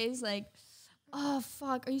straight face, like, oh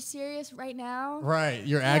fuck, are you serious right now? Right,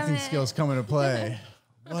 your Damn acting it. skills come into play.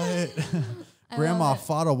 What? I Grandma love it.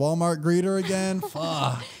 fought a Walmart greeter again?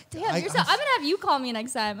 Fuck. Damn, I- I'm gonna have you call me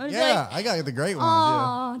next time. I'm just Yeah, like, I got the great ones.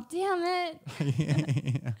 oh, damn it.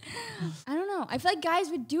 Yeah. I don't know. I feel like guys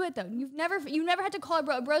would do it though. You've never had to call a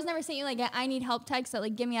bro. A bro's never sent you like, I need help text that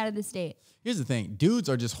like, get me out of this state. Here's the thing. Dudes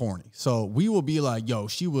are just horny. So we will be like, yo,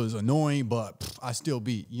 she was annoying, but I still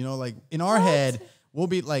beat. You know, like in our head, we'll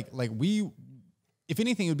be like we, if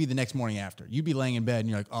anything, it would be the next morning after. You'd be laying in bed and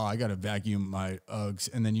you're like, oh, I got to vacuum my Uggs.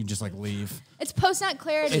 And then you just like leave. It's post-nut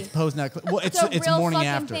clarity. It's post not. Well, it's a real morning fucking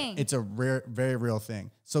after. thing. It's a very real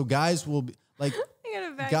thing. So guys will be like, I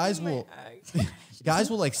gotta vacuum guys my will, Uggs. guys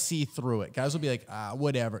will like see through it. Guys will be like,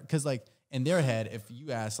 whatever. Cause like in their head, if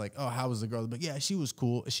you ask like, oh, how was the girl? But yeah, she was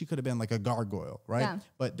cool. She could have been like a gargoyle, right? Yeah.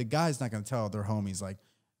 But the guy's not gonna tell their homies like,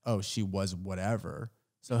 oh, she was whatever.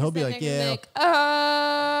 So he'll be Then like, they're gonna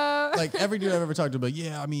yeah. be Like every dude I've ever talked to, but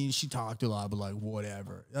yeah, I mean, she talked a lot, but like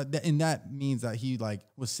whatever. And that means that he like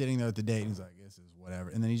was sitting there at the date and he's like, this is whatever.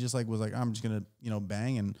 And then he just like was like, I'm just gonna,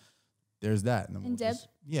 bang, and there's that. And then And dip?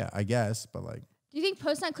 yeah, I guess, but like, Do you think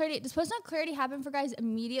post-nut clarity, does post-nut clarity happen for guys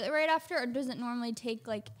immediately right after, or does it normally take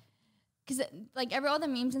like, because like all the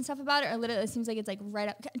memes and stuff about it are literally, it seems like it's like right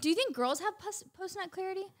up. Do you think girls have post-nut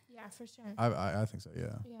clarity? Yeah, for sure. I think so, yeah.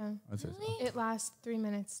 Yeah. I'd say so. Really? It lasts 3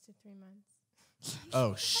 minutes to 3 months.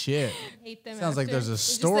 Oh shit! I hate them. Sounds like after. there's a It's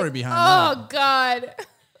just story like, behind oh that. God.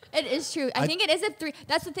 It is true. I think it is a 3.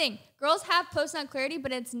 That's the thing. Girls have post-nut clarity,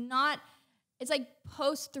 but it's not. It's like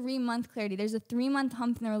post 3 month clarity. There's a 3 month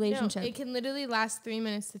hump in the No, relationship. it can literally last 3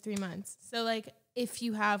 minutes to 3 months. So like if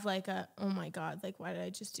you have like a, oh my God, like why did I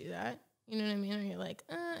just do that? You know what I mean? Or you're like,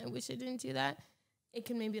 I wish I didn't do that. It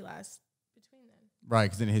can maybe last between then. Right,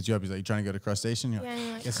 because then he hits you up. He's like, "You trying to go to crustacean?" You're Yeah, like, and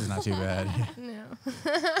you're like, "Guess it's not too bad." no.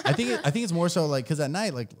 I think it's more so like because at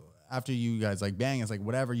night, like after you guys like bang, it's like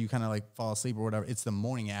whatever you kind of like fall asleep or whatever. It's the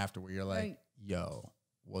morning after where you're like, Right. "Yo,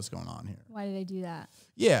 what's going on here?" Why did I do that?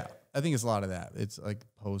 Yeah, I think it's a lot of that. It's like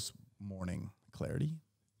post morning clarity?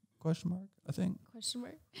 Question mark. I think. Question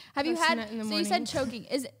mark. Have you Post-nut had? in the So you said morning. choking.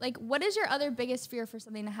 Is it, like what is your other biggest fear for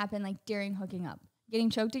something to happen like during hooking up? Getting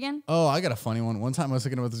choked again? Oh, I got a funny one. One time I was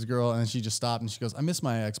hooking up with this girl and she just stopped and she goes, "I miss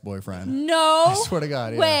my ex-boyfriend." No. I swear to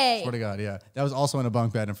God. Yeah. Way. Swear to God. Yeah. That was also in a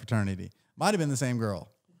bunk bed in fraternity. Might have been the same girl.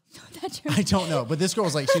 That's I don't know, but this girl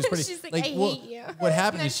was like, she was pretty. She's like, "I well, hate you." What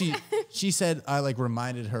happened is she said I like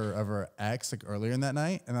reminded her of her ex like earlier in that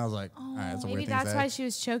night, and I was like, all right, that's a Maybe weird thing to that's say. why she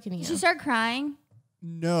was choking you. Did she start crying?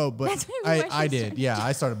 No, but That's maybe why I she did. started- Yeah,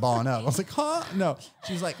 I started balling up. I was like, huh? No.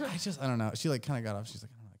 She's like, I don't know. She like kind of got up. She's like,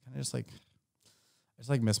 I don't know. I kind of just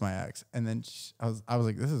like miss my ex. And then I was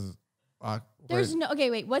like, this is awkward. There's no. Okay,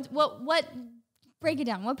 wait. What? Break it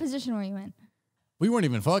down. What position were you in? We weren't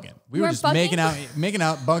even fucking. We You were weren't just fucking? making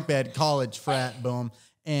out, bunk bed, college, frat, boom.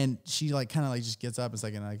 And she like kind of like just gets up. It's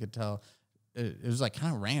like, and I could tell it was like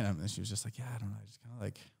kind of random. And she was just like, yeah, I don't know. I just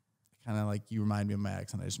kind of like you remind me of my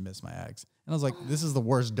ex, and I just miss my ex. And I was like, this is the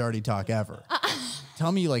worst dirty talk ever.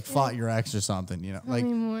 Tell me you like fought your ex or something, you know? Like,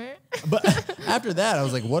 anymore. but after that, I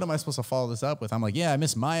was like, what am I supposed to follow this up with? I'm like, yeah, I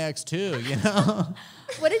miss my ex too, you know?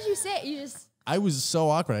 What did you say? You just. I was so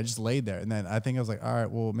awkward. I just laid there, and then I think I was like, all right,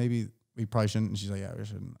 well, maybe we probably shouldn't. And she's like, yeah, we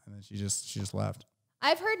shouldn't. And then she just left.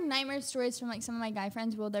 I've heard nightmare stories from like some of my guy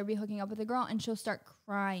friends where they'll be hooking up with a girl and she'll start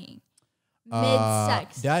crying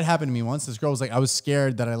mid-sex. That happened to me once. This girl was like, I was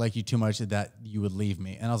scared that I like you too much that you would leave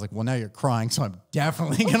me. And I was like, well, now you're crying, so I'm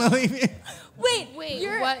definitely going to leave you. Wait,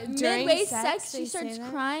 you're what, during midway sex sex, they she say starts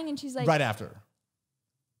that? crying and she's like, Right after.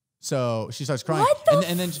 So she starts crying. What the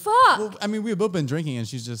and then, fuck? Well, I mean, we had both been drinking, and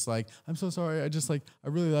she's just like, I'm so sorry. I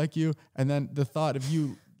really like you. And then the thought of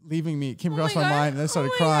you leaving me came across my mind, and I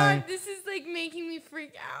started crying. God, this is like making me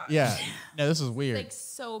freak out. Yeah. No, this is weird. Like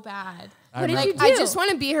so bad. I What did remember- you do? I just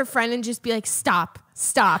want to be her friend and just be like, stop.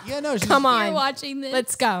 Yeah, no, she's- Come You're on, watching this.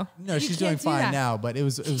 let's go. No, You she's can't doing do fine that. now, but it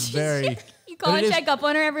was very. You call but and it is- check up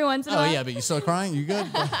on her every once in a Oh while. yeah, but you still crying? You good?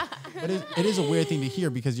 But it is a weird thing to hear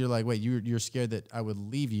because you're like, wait, you're scared that I would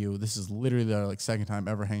leave you. This is literally our like second time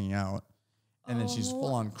ever hanging out, and then she's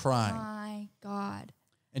full on crying. My God.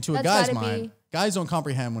 And to a That's guy's gotta mind, be- guys don't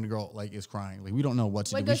comprehend when a girl like is crying. Like we don't know what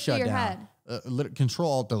to What do. We goes through shut your down. head?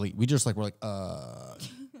 Control Alt Delete. We just like we're like,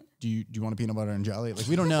 do you want a peanut butter and jelly? Like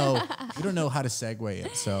we don't know how to segue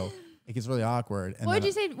it, so it gets really awkward. And what would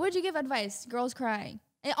you say? Would you give advice? Girls crying.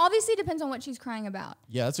 It obviously depends on what she's crying about.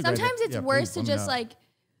 Yeah, that's a Sometimes great, it's yeah, worse please, to just like,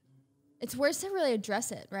 it's worse to really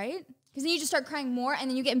address it, right? Because then you just start crying more, and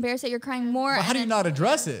then you get embarrassed that you're crying more. But how do you not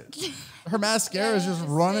address it? Her mascara is just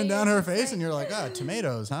running down her face, and you're like,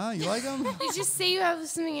 tomatoes, huh? You like them? You just say you have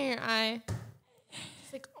something in your eye.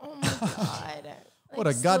 It's like, oh my god. What,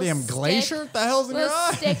 Like, a goddamn glacier? What the hell's in your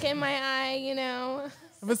eye? Stick in my eye, you know.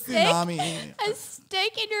 A tsunami. A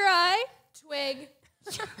stick in your eye? Twig.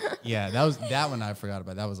 Yeah, that one I forgot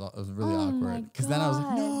about. It was really awkward. Because then I was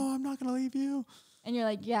like, no, I'm not gonna leave you. And you're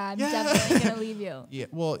like, yeah, I'm definitely gonna leave you. Yeah,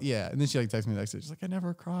 well, yeah. And then she like texted me next day. She's like, I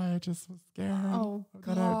never cry. I just was scared. Oh,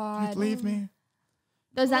 God. Please leave me.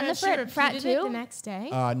 Was that in the frat too? The next day.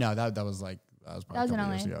 No, that was probably a couple in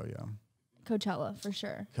years LA. ago. Yeah. Coachella for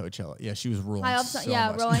sure. Coachella. Yeah, she was rolling.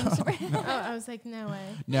 Rolling. Oh, I was like, no way.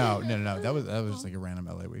 No. That was just like a random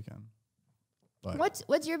LA weekend. But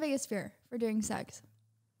What's your biggest fear for doing sex?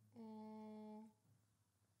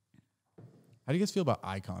 how do you guys feel about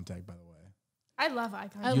eye contact, by the way? I love eye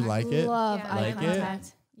contact. You like it? Love Yeah, eye like it?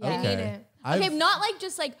 contact. Yeah. I need it. Okay, not like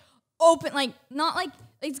just like open, like not like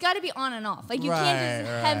it's got to be on and off. Like you can't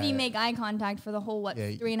just heavy make eye contact for the whole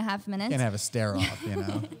 3.5 minutes. Can't have a stare off, you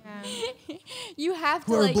know. Yeah. You have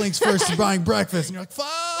to. Whoever like, blinks first is buying breakfast, and you're like,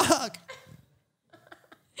 fuck.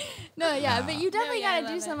 No, yeah, but you definitely I gotta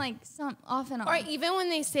do love some like some off and on. Or even when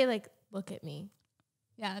they say like, look at me.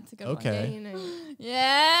 Yeah, that's a good Okay. Yeah, you know.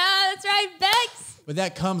 Yeah, that's right, Bex. But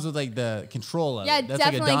that comes with like the control of Yeah, it. That's like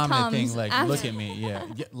a definitely dominant comes thing. Like, after. look at me. Yeah,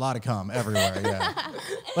 you get a lot of cum everywhere. Yeah.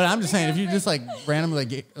 But I'm just saying, if you just like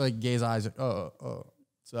randomly like gaze eyes, like, oh,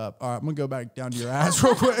 what's up? All right, I'm gonna go back down to your ass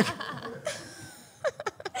real quick.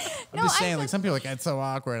 I'm just saying, like some people are like it's so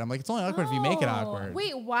awkward. I'm like, it's only awkward if you make it awkward.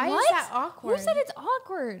 Wait, why What? is that awkward? Who said it's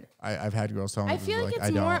awkward? I've had girls tell me. I feel like I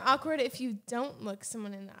it's don't. more awkward if you don't look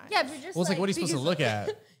someone in the eye. Yeah, if you're just Well, it's like, what are you supposed to because- look at?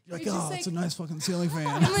 You're like, You're oh, just it's a like- nice fucking ceiling fan.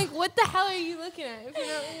 I'm like, what the hell are you looking at? If you're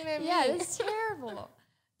not looking at me. Yeah, that's terrible.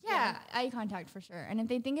 Yeah, eye contact for sure. And if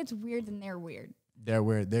they think it's weird, then they're weird. They're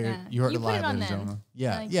weird. They're Yeah. you heard You it put it live, on ladies and them. gentlemen.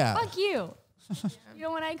 Yeah, Like, yeah. Fuck you. You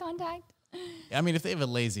don't want eye contact? I mean, if they have a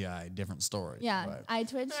lazy eye, different story. Yeah, but eye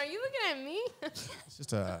twitch. Are you looking at me? it's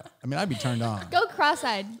just a. I mean, I'd be turned on. Go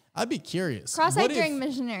cross-eyed. I'd be curious. Cross-eyed What if- during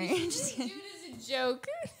missionary. Just Do kidding. it as a joke.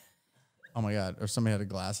 Oh my god! Or somebody had a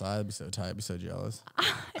glass eye. I'd be so tight. I'd be so jealous.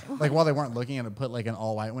 Like while they weren't looking, I'd put like an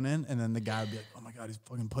all white one in, and then the guy would be like, "Oh my god, he's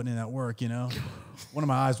fucking putting in that work," you know. One of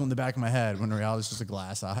my eyes went in the back of my head, when in reality it's just a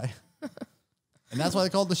glass eye. And that's why they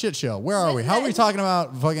called it the shit show. Where are we? How are we talking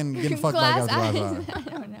about fucking getting fucked by a glass eye? I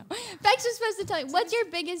don't know. Bex was supposed to tell you. What's your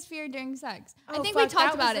biggest fear during sex? I think we fuck, talked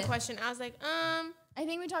that about was it. the question. I was like, I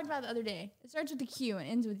think we talked about it the other day. It starts with a Q and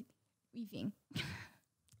ends with queefing.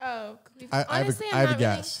 oh. I have a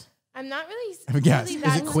guess. I'm not really. I have a guess. Really Is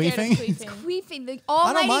that it scared of queefing? Queefing, the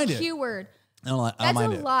mind almighty it. Q word. I don't That's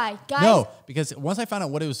mind a it. lie, guys. No, because once I found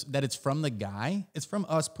out what it was, that it's from the guy, it's from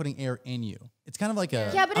us putting air in you. It's kind of like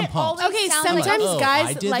a. Yeah, but I'm it pumped. always Okay, sounds I'm like, sometimes oh, guys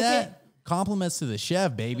I did like that. it. Compliments to the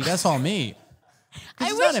chef, baby. That's all me.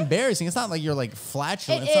 Because it's not embarrassing. It's not like you're like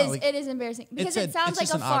flatulent. It's not like, It is embarrassing because it sounds it's like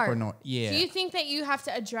just a an fart. awkward noise. Yeah. Do you think that you have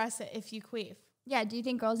to address it if you queef? Yeah. Do you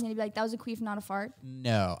think girls need to be like, that was a queef, not a fart?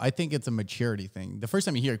 No, I think it's a maturity thing. The first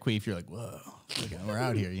time you hear a queef, you're like, whoa, okay, we're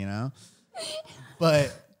out here, you know?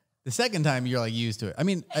 But the second time, you're like used to it. I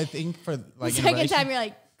mean, I think for like in a Second time, relation- you're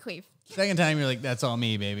like, queef. Second time, you're like, that's all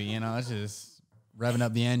me, baby. You know, it's just revving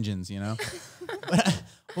up the engines, you know?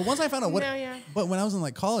 But once I found out what, No, yeah. but when I was in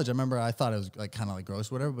like college, I remember I thought it was like kind of like gross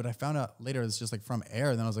or whatever, but I found out later it's just like from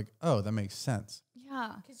air. And then I was like, oh, that makes sense.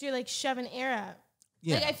 Yeah. Because you're like shoving air out.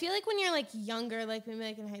 Yeah. Like I feel like when you're like younger, like maybe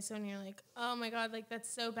like in high school, and you're like, oh my god, like that's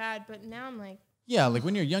so bad. But now I'm like, Yeah, like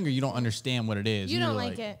when you're younger, you don't understand what it is. you and don't you're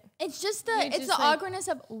like it. It's just You're it's just the like- awkwardness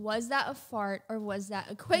of, was that a fart or was that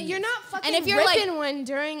a queef? But you're not fucking if you're ripping one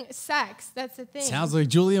during sex. That's the thing. Sounds like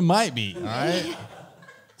Julia might be, all right?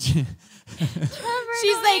 Trevor,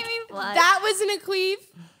 She's don't like, make me blush. that wasn't a queef.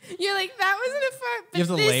 You're like, that wasn't a fart. But You have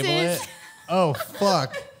to this label is. it. Oh,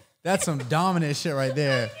 fuck. That's some dominant shit right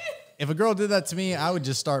there. If a girl did that to me, I would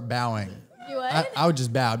just start bowing. You would? I would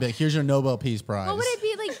just bow. I'd be like, here's your Nobel Peace Prize. What would it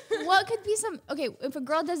be like? What could be some? Okay, if a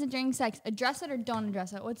girl does it during sex, address it or don't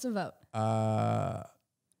address it. What's the vote?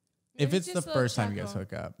 If Maybe it's the just a little first time you guys chuckle.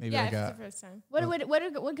 hook up, maybe Yeah, like if a, it's the first time.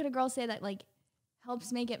 What could a girl say that like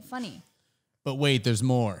helps make it funny? but wait, there's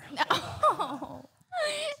more. Oh,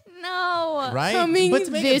 no. Right? Coming but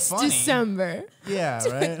to make this it funny, December Yeah, to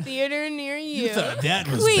a right? theater near you. You thought that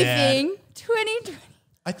was bad. Queefing 2020.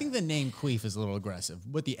 I think the name queef is a little aggressive,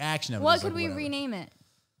 but the action of it What is could like we whatever. rename it?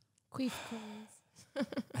 Queef queens.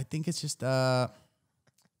 I think it's just I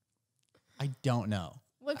don't know.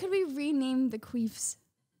 What could we rename the queefs?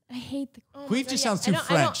 I hate the Oh my Queef God, just yeah. sounds too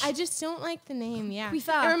French. I just don't like the name. Yeah,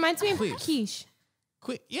 Queefa. it reminds me of Queef.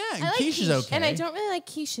 quiche, Yeah, and like quiche is quiche. okay. and I don't really like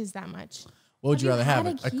quiches that much. What would Have you you rather have?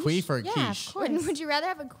 had A a queef or a Yeah, quiche? of course. Would you rather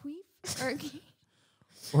have a queef or a quiche?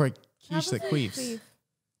 Or a quiche that Probably queefs? queef.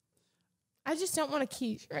 I just don't want a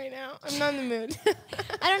quiche right now. I'm not in the mood.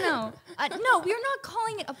 I don't know. No, we're not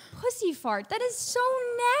calling it a pussy fart. That is so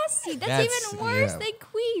nasty. That's even worse than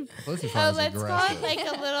queef. Pussy Oh, fart is let's call aggressive. it like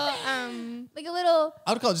a little Like a little,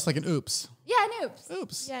 I would call it just like an oops. yeah, an oops.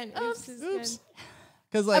 Oops. yeah, an Oops. oops is Oops. good.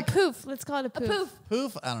 Because A like poof. Let's call it a A poof. poof.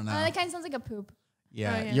 poof, I don't know. That kind of sounds like a poop.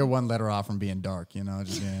 Yeah, Oh, yeah. you're one letter off from being dark, you know,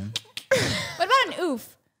 just being What about an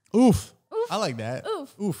oof? oof. Oof. I like that.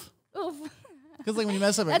 Oof. Oof. Oof. Because like when you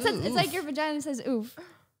mess up, like, It's oof. like your vagina says oof.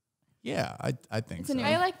 Yeah, I think It's so. an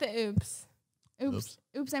I like the oops. Oops. Oops.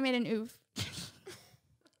 Oops, I made an oof.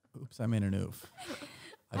 Oops, I made an oof.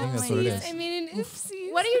 I think Oh that's my what it God. is. I made an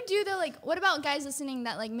oopsie. What do you do though? Like, what about guys listening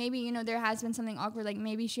that like maybe there has been something awkward, like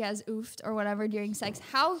maybe she has oofed or whatever during sex.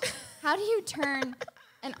 How do you turn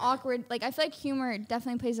an awkward? Like, I feel like humor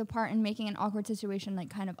definitely plays a part in making an awkward situation like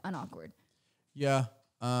kind of unawkward. Yeah.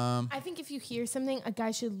 I think if you hear something, a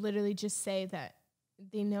guy should literally just say that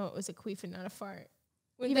they know it was a queef and not a fart.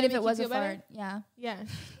 Wouldn't Even that if make it you was a feel better? fart, yeah. Yeah.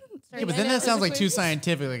 Yeah, but I then know it that was sounds a like too queef.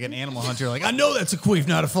 scientific, like an animal hunter. Like, I know that's a queef,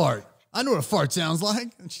 not a fart. I know what a fart sounds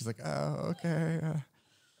like. And she's like, oh, okay.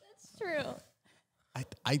 That's true.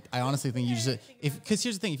 I honestly think you just, because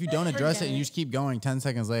here's the thing, if you don't address it Forget and you it. just keep going 10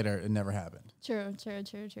 seconds later, it never happened. True.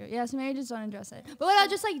 Yeah, so maybe just don't address it. But what about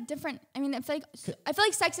just like different? I mean, I feel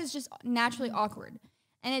like sex is just naturally awkward,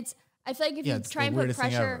 and I feel like if Yeah, you it's try the and put weirdest thing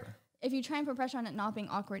pressure, ever. if you try and put pressure on it not being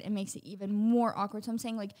awkward, it makes it even more awkward. So I'm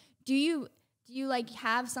saying, like, do you like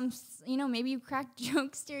have some, maybe you crack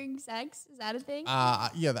jokes during sex? Is that a thing?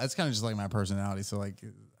 Yeah, that's kind of just like my personality. So like,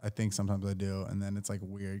 I think sometimes I do, and then it's like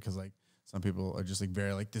weird because like some people are just like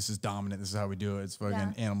very like, this is dominant, this is how we do it. It's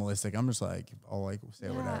fucking animalistic. I'm just like, I'll like say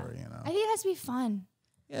whatever, you know. I think it has to be fun.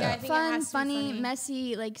 Yeah, I think it Fun, has to be funny,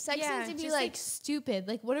 messy. Like sex Yeah, needs to be just like stupid.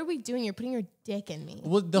 Like, what are we doing? You're putting your dick in me.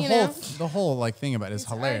 Well, You know? the whole like thing about it is It's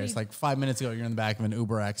hilarious. already- Like 5 minutes ago, you're in the back of an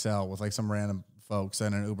Uber XL with like some random folks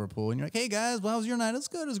in an Uber pool, and you're like, "Hey guys, well, how was your night? It's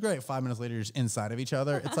good, it's great." 5 minutes later, you're just inside of each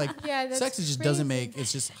other. It's like Yeah, that's sex just doesn't crazy. make.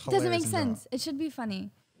 It's just It hilarious. doesn't make and dumb. sense. It should be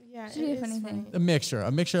funny. Yeah, Should be a funny thing. A mixture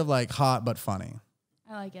of like hot but funny.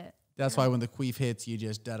 I like it. That's why when the queef hits, you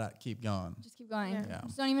just keep going. Just keep going. Yeah. Yeah.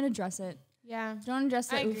 Just don't even address it. Yeah, Don't address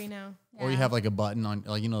the I oof. agree now. Or you have like a button on,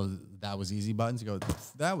 like that was easy buttons. You go,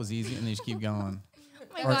 that was easy, and then you just keep going. Oh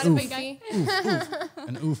my Or God, oof. if I got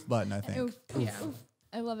An oof button, I think. oof. Yeah.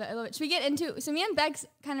 I love it. Should we get into? So me and Bex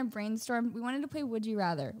kind of brainstormed. We wanted to play Would You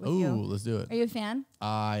Rather with Ooh, you. let's do it. Are you a fan?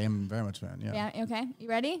 I am very much a fan. Yeah. Yeah. Okay. You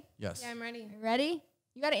ready? Yes. Yeah, I'm ready. You ready?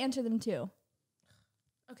 You got to answer them too,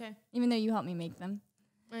 Okay, even though you helped me make them.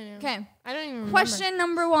 I know. Okay. I don't even remember. Question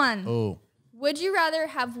number 1. Oh. Would you rather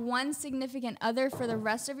have one significant other for the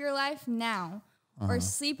rest of your life now, or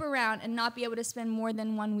sleep around and not be able to spend more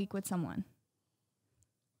than 1 week with someone?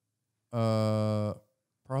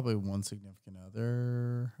 Probably one significant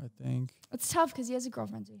other, I think. It's tough because he has a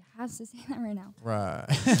girlfriend, so he has to say that right now. Right.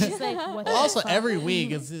 It's like, what the Also, fuck? every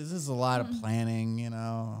week, this is a lot of planning, you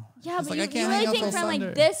know. Yeah, It's but like, I you can't hang really out think till from Sunday.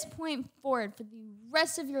 like this point forward for the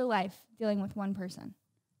rest of your life dealing with one person.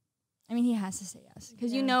 I mean, he has to say yes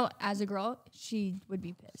because you know, as a girl, she would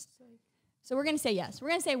be pissed. So we're gonna say yes. We're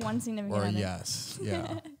gonna say one significant Or other. yes.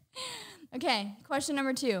 Yeah. Okay. Question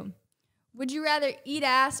number 2: Would you rather eat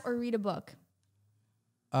ass or read a book?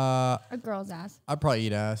 A girl's ass. I'd probably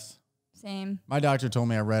eat ass. Same. My doctor told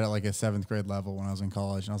me I read at like a 7th grade level when I was in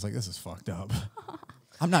college, and I was like, this is fucked up.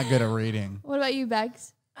 I'm not good at reading. What about you,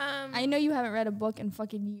 Bex? Um, I know you haven't read a book in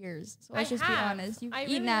fucking years. So let's I just be have. honest. You've I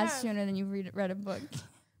eaten really ass have. sooner than you've read a book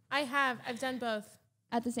I have. I've done both.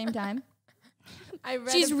 at the same time. I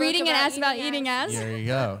read. She's a book reading an ass about eating ass. There you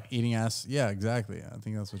go. Eating ass. Yeah, exactly. I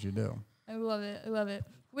think that's what you do. I love it. I love it.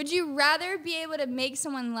 Would you rather be able to make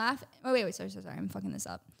someone laugh? Oh, wait. Sorry. I'm fucking this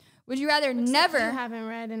up. Would you rather You never? haven't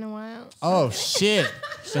read in a while. Oh, shit. Been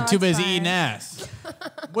too Shots busy fired. eating ass.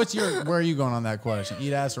 Where are you going on that question?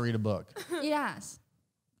 Eat ass or read a book? Eat ass.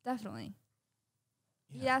 Definitely.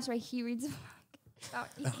 Eat ass, right? He reads a book about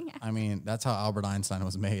eating ass. I mean, that's how Albert Einstein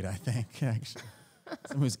was made, I think, actually.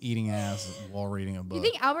 Someone who's eating ass while reading a book. You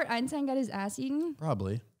think Albert Einstein got his ass eaten?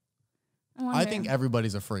 Probably. I wonder. I think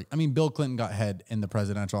everybody's a freak. I mean, Bill Clinton got head in the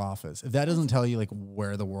presidential office. If that doesn't tell you like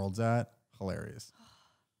where the world's at, hilarious.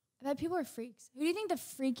 I bet people are freaks. Who do you think the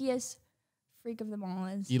freakiest freak of them all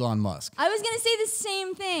is? Elon Musk. I was gonna say the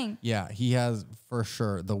same thing. Yeah, he has for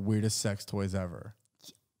sure the weirdest sex toys ever.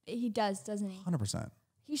 He does, doesn't he? 100%.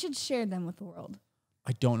 He should share them with the world.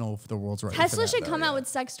 I don't know if the world's ready. Tesla for that, should come out with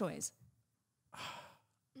sex toys.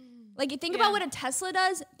 Like, think Yeah. about what a Tesla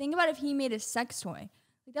does. Think about if he made a sex toy.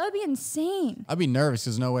 Like, that would be insane. I'd be nervous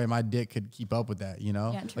because no way my dick could keep up with that, you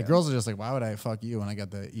know? Yeah, true. Like girls are just like, why would I fuck you when I got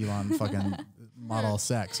the Elon fucking model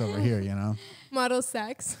sex over here, you know? Model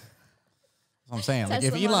sex. That's what I'm saying. Like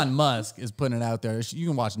if Tesla Elon Musk is putting it out there, you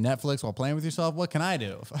can watch Netflix while playing with yourself. What can I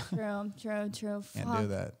do? True. Can't do Fuck.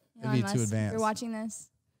 that. Elon It'd be Musk, too if advanced. you're watching this,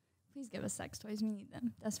 please give us sex toys. We need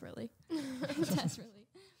them desperately. Desperately.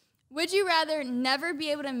 Would you rather never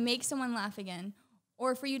be able to make someone laugh again,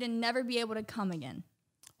 or for you to never be able to come again?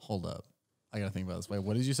 Hold up. I gotta think about this. Wait,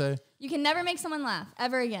 what did you say? You can never make someone laugh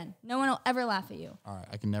ever again. No one will ever laugh at you. All right,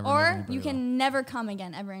 I can never. Or make anybody you can never come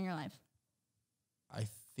again ever in your life. laugh. I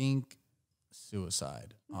think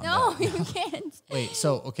suicide. on No, that. you can't. Wait,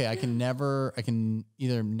 so okay, I can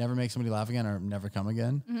either never make somebody laugh again or never come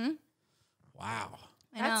again. Mm-hmm. Wow.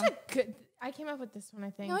 I That's know. a good. I came up with this one, I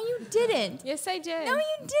think. No, you didn't. Yes, I did. No,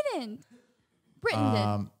 you didn't. Britain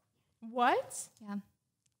did. What? Yeah.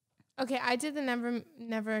 Okay, I did the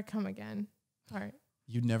never come again part.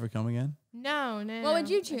 You'd never come again? No. What would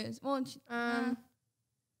you choose? Well, Oh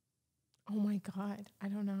my God, I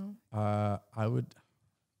don't know. I would.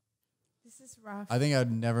 This is rough. I think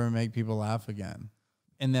I'd never make people laugh again,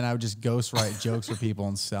 and then I would just ghostwrite jokes for people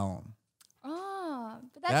and sell them. oh,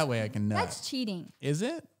 but that's, That way I can know. That's cheating. Is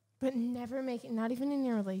it? But never make it. Not even in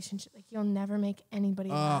your relationship. Like you'll never make anybody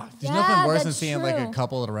laugh. There's Yeah, nothing worse than that's seeing like a true.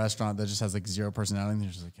 couple at a restaurant that just has like zero personality. And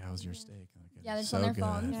they're just like, "How was your steak?" Like, Yeah, "It's they're on their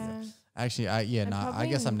phone. Yeah. Actually, I probably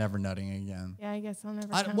guess I'm would. never nutting again. Yeah, I guess I'll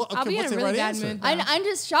never. I- come. well, I'll okay, be in what's a the really right bad answer? mood. I'm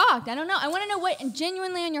just shocked. I don't know. I want to know what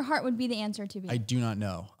genuinely on your heart would be the answer to be. I do not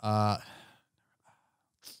know. I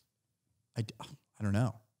don't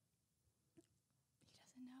know.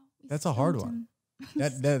 We That's a hard stumped one. him.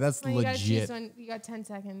 That's Well, you gotta choose legit. one. You got 10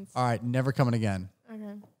 seconds. All right, never coming again.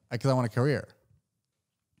 Okay. Because I want a career.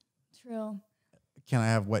 True. Can I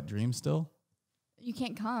have wet dreams still? You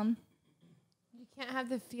can't come You can't have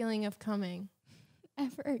the feeling of coming.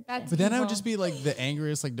 ever. That's But then I would evil. just be like the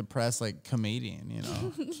angriest, like depressed, like comedian, you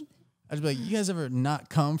know? I'd be like, you guys ever not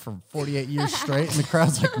come for 48 years straight? And the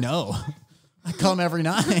crowd's like, no. I come every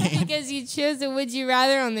night. because you chose a would you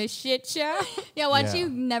rather on this shit show. Yeah, watch Yeah. you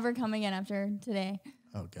never come again after today.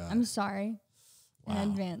 Oh, God. I'm sorry in Wow.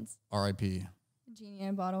 advance. R.I.P. Genie in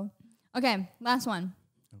a bottle. Okay, last one.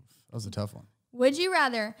 That was a tough one. Would you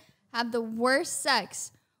rather have the worst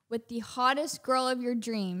sex with the hottest girl of your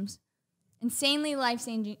dreams, insanely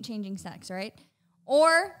life-changing sex, right?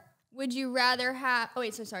 Or would you rather have? Oh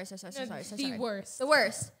wait, sorry. The worst. The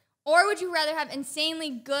worst. Or would you rather have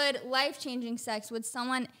insanely good, life-changing sex with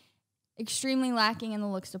someone extremely lacking in the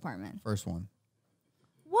looks department? First one.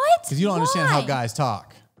 What? Because you don't understand how Why? guys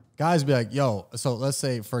talk. Guys be like, yo, so let's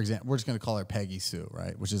say, for example, we're just going to call her Peggy Sue,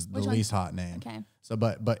 right? Which is Which the one? least hot name. Okay. So,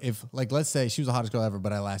 but if, like, let's say she was the hottest girl ever,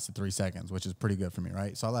 but I lasted 3 seconds, which is pretty good for me,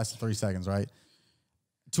 right? So I lasted 3 seconds, right?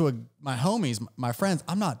 My homies, my friends,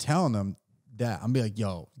 I'm not telling them that. I'm be like,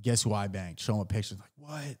 yo, guess who I banged? Show them a picture. Like,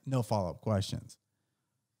 what? No follow-up questions.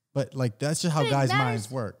 But, like, that's just how But it guys' matters-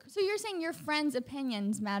 minds work. So you're saying your friends'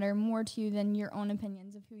 opinions matter more to you than your own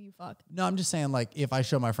opinions of who you fuck? No, I'm just saying, like, if I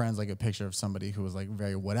show my friends, like, a picture of somebody who was, like,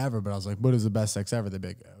 very whatever, but I was like, what is the best sex ever? They'd be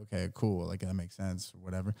like, okay, cool. Like, that makes sense or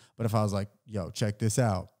whatever. But if I was like, yo, check this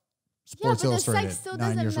out. Sports yeah, but the Illustrated, sex still 9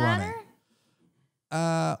 doesn't years matter.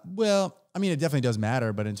 running. Well, I mean, it definitely does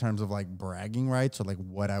matter, but in terms of, like, bragging rights or, like,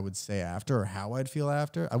 what I would say after or how I'd feel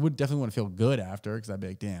after, I would definitely want to feel good after because I'd be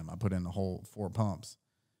like, damn, I put in the whole 4 pumps.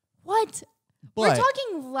 What? But We're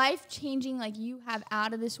talking life-changing, like you have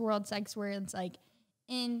out of this world sex where it's like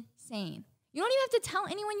insane. You don't even have to tell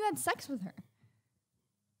anyone you had sex with her.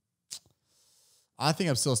 I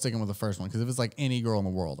think I'm still sticking with the first one because if it's like any girl in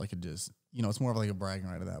the world, I could just, it's more of like a bragging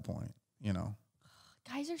right at that point,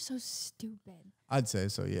 Guys are so stupid. I'd say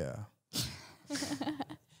so, yeah.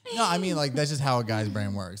 No, I mean, like, that's just how a guy's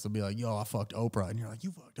brain works. They'll be like, yo, I fucked Oprah. And you're like,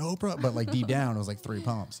 you fucked Oprah? But, like, deep down, it was like 3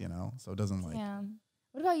 pumps, So it doesn't, like... Yeah.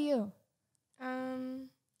 What about you? I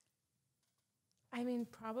mean,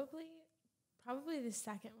 probably the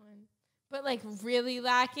second one, but like really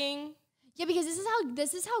lacking. Yeah, because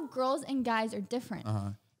this is how girls and guys are different. Uh-huh.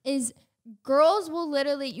 Is girls will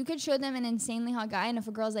literally, you could show them an insanely hot guy, and if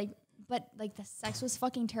a girl's like, but like the sex was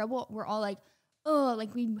fucking terrible, we're all like, oh,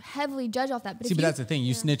 like we heavily judge off that. But See, if but you, that's the thing.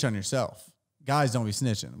 You snitch on yourself. Guys don't be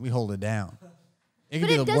snitching. We hold it down. It could But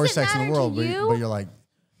be it the worst doesn't sex in the matter to world, you? but you're like,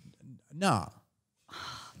 nah.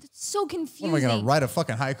 that's so What confusing. am I gonna write a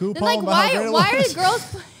fucking haiku Then poem like, about how great it why was? are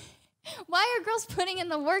girls, why are girls putting in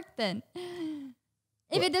the work then?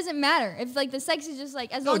 If it doesn't matter, if like the sex is just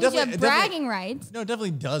like as long as you have bragging rights. No, it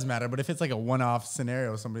definitely does matter. But if it's like a one-off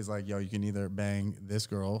scenario, somebody's like, "Yo, you can either bang this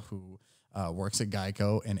girl who works at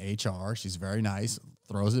Geico in HR, she's very nice,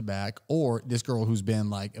 throws it back, or this girl who's been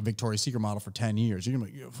like a Victoria's Secret model for 10 years. You're gonna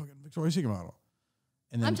be like, "Yo, fucking Victoria's Secret model."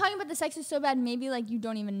 And then I'm talking about the sex is so bad, maybe like you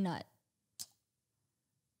don't even nut.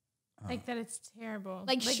 Like that, it's terrible.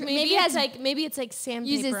 Like, maybe it's like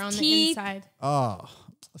sandpaper on teeth. the inside. Oh,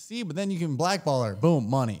 see, but then you can blackball her. Boom,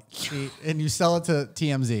 money. See, and you sell it to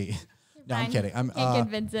TMZ. No, I'm kidding. Can't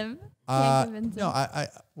convince him. Can't convince him. No,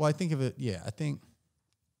 I think of it. Yeah, I think.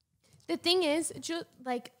 The thing is,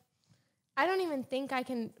 like, I don't even think I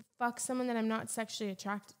can fuck someone that I'm not sexually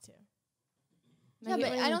attracted to. Yeah,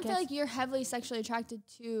 but I don't feel like you're heavily sexually attracted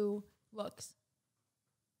to looks.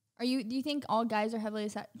 Do you think all guys are heavily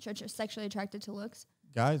sexually attracted to looks?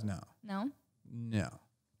 Guys, no. No? No.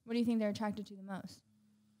 What do you think they're attracted to the most?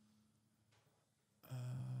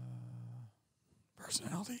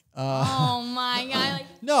 Personality. Oh my god! Like,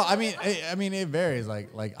 no, I mean, it varies.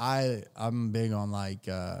 Like I'm big on like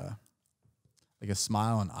a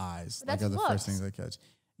smile and eyes. But like that's are the looks. first things I catch.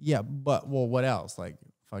 Yeah, but what else? Like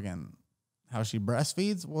fucking how she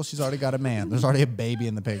breastfeeds? Well, she's already got a man. There's already a baby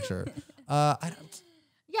in the picture. yeah,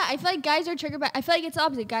 I feel like guys are triggered by. I feel like it's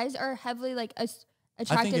opposite. Guys are heavily like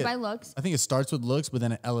attracted by looks. I think it starts with looks, but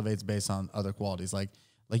then it elevates based on other qualities. Like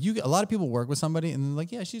a lot of people work with somebody and then like,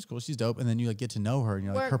 yeah, she's cool, she's dope, and then you like get to know her and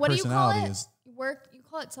you're like, her personality is work. You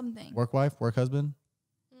call it something. Work wife, work husband.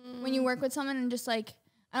 When you work with someone and just like,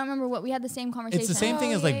 I don't remember what we had the same conversation. It's the same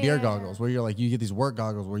thing as like beer goggles, where you're like, you get these work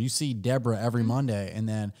goggles where you see Deborah every Monday, and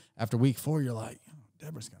then after week 4, you're like,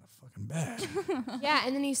 Deborah's got a fucking bag. Yeah,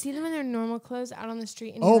 and then you see them in their normal clothes out on the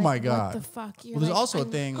street. And Oh you're my like, god! What the fuck? You're Well, there's like, also a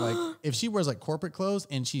thing like if she wears like corporate clothes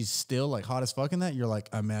and she's still like hot as fuck in that, you're like,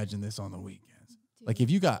 imagine this on the weekends. Dude. Like if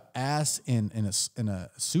you got ass in a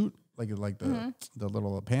suit, like the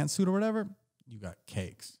little pantsuit or whatever, you got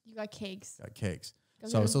cakes. You got cakes. Got cakes.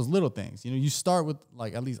 So it's those little things. You know, you start with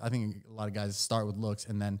like, at least I think a lot of guys start with looks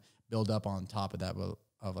and then build up on top of that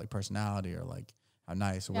of like personality or like how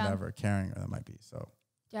nice or whatever, caring or that might be. So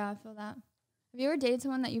yeah, I feel that. Have you ever dated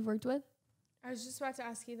someone that you've worked with? I was just about to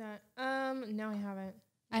ask you that. No, I haven't.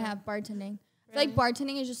 I have bartending. Really? I feel like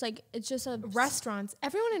bartending is just like, it's just a restaurants.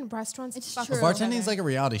 Everyone in restaurants. It's fucks true. each bartending is other. like a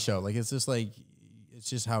reality show. Like it's just like, it's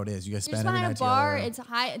just how it is. You guys You're spend just every behind night a bar.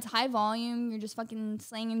 together. It's high volume. You're just fucking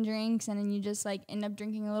slanging drinks, and then you just like end up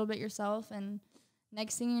drinking a little bit yourself. And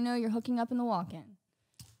next thing you know, you're hooking up in the walk-in.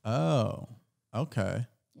 Oh, okay.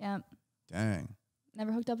 Yeah. Dang.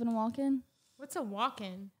 Never hooked up in a walk-in? What's a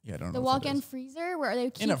walk-in? Yeah, I don't know. The walk-in freezer where they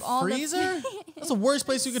keep in a all freezer? the That's the worst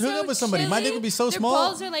place you could hook So up with somebody. My dick would be so Their small.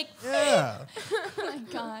 balls are like. Yeah. Oh my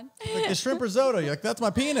god. Like the shrimp risotto. You're like, that's my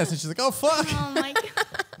penis. And she's like, oh, fuck. Oh my god.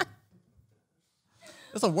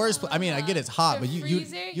 That's the worst. I mean, I get it's hot, The but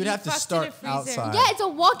freezer? you'd You have to fucked in a start freezer. outside. Yeah, it's a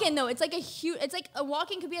walk-in though. It's like a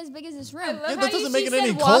walk-in could be as big as this room. I love Yeah, how that doesn't make she it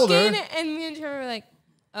any said colder. walk-in, and me and Trevor were like,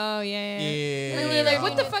 oh yeah. And we were like,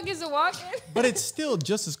 what the fuck is a walk-in? But it's still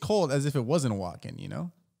just as cold as if it wasn't a walk-in, you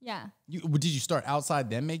know? Yeah. Did you start outside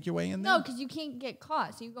then make your way in there? No, because you can't get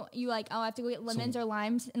caught. So you like, oh, I have to go get lemons or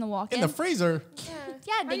limes in the walk-in. In the freezer? Yeah,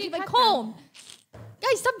 How they do you keep it cut cold.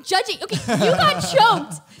 Guys, stop judging. Okay, you got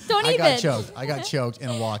choked. Don't I even. got choked. I got choked in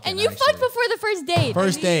a walk-in. And you fucked before the first date.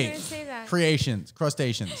 First I knew you were date. gonna say that. Creations.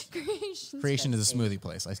 Crustaceans. Creations. Creation is a smoothie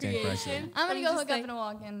place. I stand corrected. Creation. I'm gonna go just hook like- up in a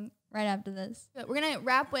walk-in right after this. But we're gonna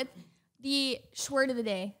wrap with the word of the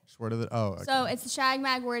day. Swear to the. Oh. Okay. So it's the shag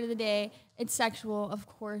mag word of the day. It's sexual, of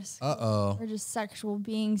course. Uh-oh. We're just sexual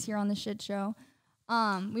beings here on the shit show.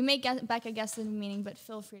 We may back a guess the meaning, but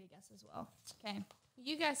feel free to guess as well. Okay.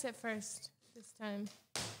 You guess it first this time.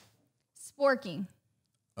 Sporking.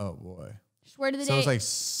 Oh, boy. Word of the So day. it's like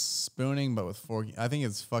spooning, but with forking. I think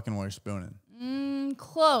it's fucking where spooning.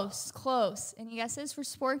 Close. Any guesses for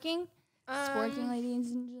sporking? Sporking, ladies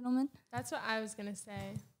and gentlemen. That's what I was gonna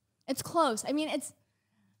say. It's close. I mean,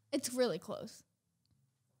 it's really close.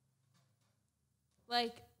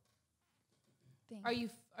 Like, are you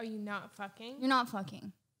not fucking? You're not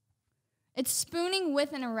fucking. It's spooning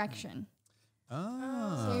with an erection.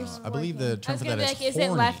 Oh. So I believe the I term was for gonna that be is like, is it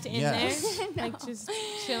horny. left in Yes. there? Like just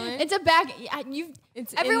chilling. It's a back. You.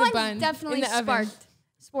 It's Everyone's in the bun, definitely in the oven.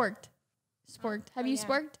 sporked. Have Oh, you yeah.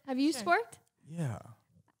 sporked? Have you Sure. sporked? Yeah.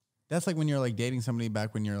 That's like when you're like dating somebody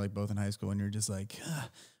back when you're like both in high school and you're just like,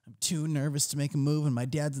 I'm too nervous to make a move, and my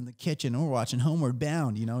dad's in the kitchen, and we're watching Homeward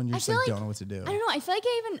Bound, you know, and you're just like, don't know what to do. I don't know. I feel like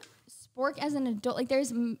I even spork as an adult. Like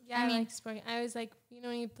there's, I like spork. I was like, you know,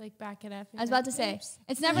 when you like back it up. I was about to say,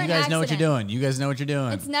 it's never an accident. You guys know what you're doing. You guys know what you're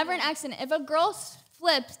doing. It's never an accident. If a girl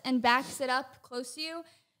flips and backs it up close to you,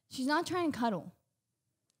 she's not trying to cuddle.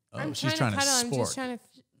 Oh, I'm she's trying to cuddle. spork. I'm just trying to.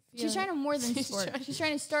 She's trying to more than spork. She's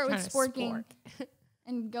trying to start with sporking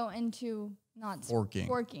and go into not forking.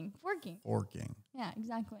 Forking. Yeah,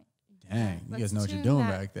 exactly. Dang, you guys know what you're doing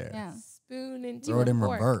back there. Yeah. Spoon into Throw it in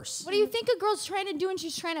fork. reverse. What do you think a girl's trying to do and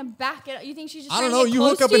she's trying to back it up? You think she's just I don't trying know. to get You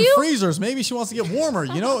close look up to in you? freezers. Maybe she wants to get warmer.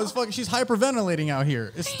 You know, it's fucking. She's hyperventilating out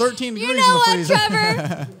here. It's 13 degrees You know in the what, freezer.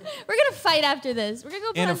 Trevor? We're gonna fight after this. We're gonna go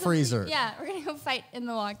put In on a freezer. Yeah, we're gonna go fight in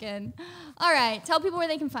the walk-in. All right, tell people where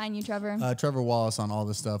they can find you, Trevor. Trevor Wallace on all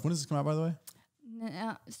this stuff. When does this come out, by the way?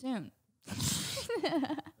 Soon.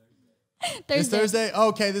 This Thursday?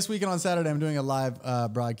 Okay, this weekend on Saturday, I'm doing a live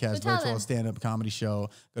broadcast, So tell virtual them. stand-up comedy show.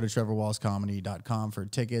 Go to trevorwallacecomedy.com for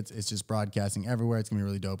tickets. It's just broadcasting everywhere. It's going to be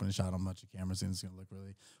really dope and shot on a bunch of cameras, and it's going to look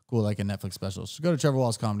really cool, like a Netflix special. So go to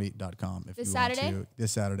trevorwallacecomedy.com if This you Saturday? want to.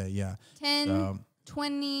 This Saturday, yeah.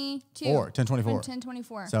 10:22. 10:24.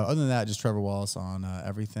 10:24. So other than that, just Trevor Wallace on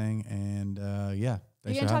everything. And yeah, You're thanks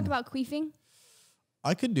gonna for talk having me. about queefing?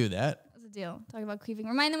 I could do that. What's the deal? Talk about queefing.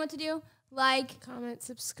 Remind them what to do. Like, Comment,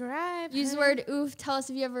 subscribe. use the word oof. Tell us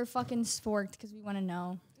if you ever fucking sporked because we want to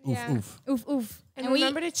know. Yeah. Oof. Oof, oof. And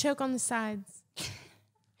remember to choke on the sides.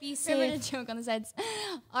 Be safe. Remember to choke on the sides.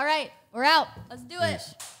 All right, we're out. Let's do it.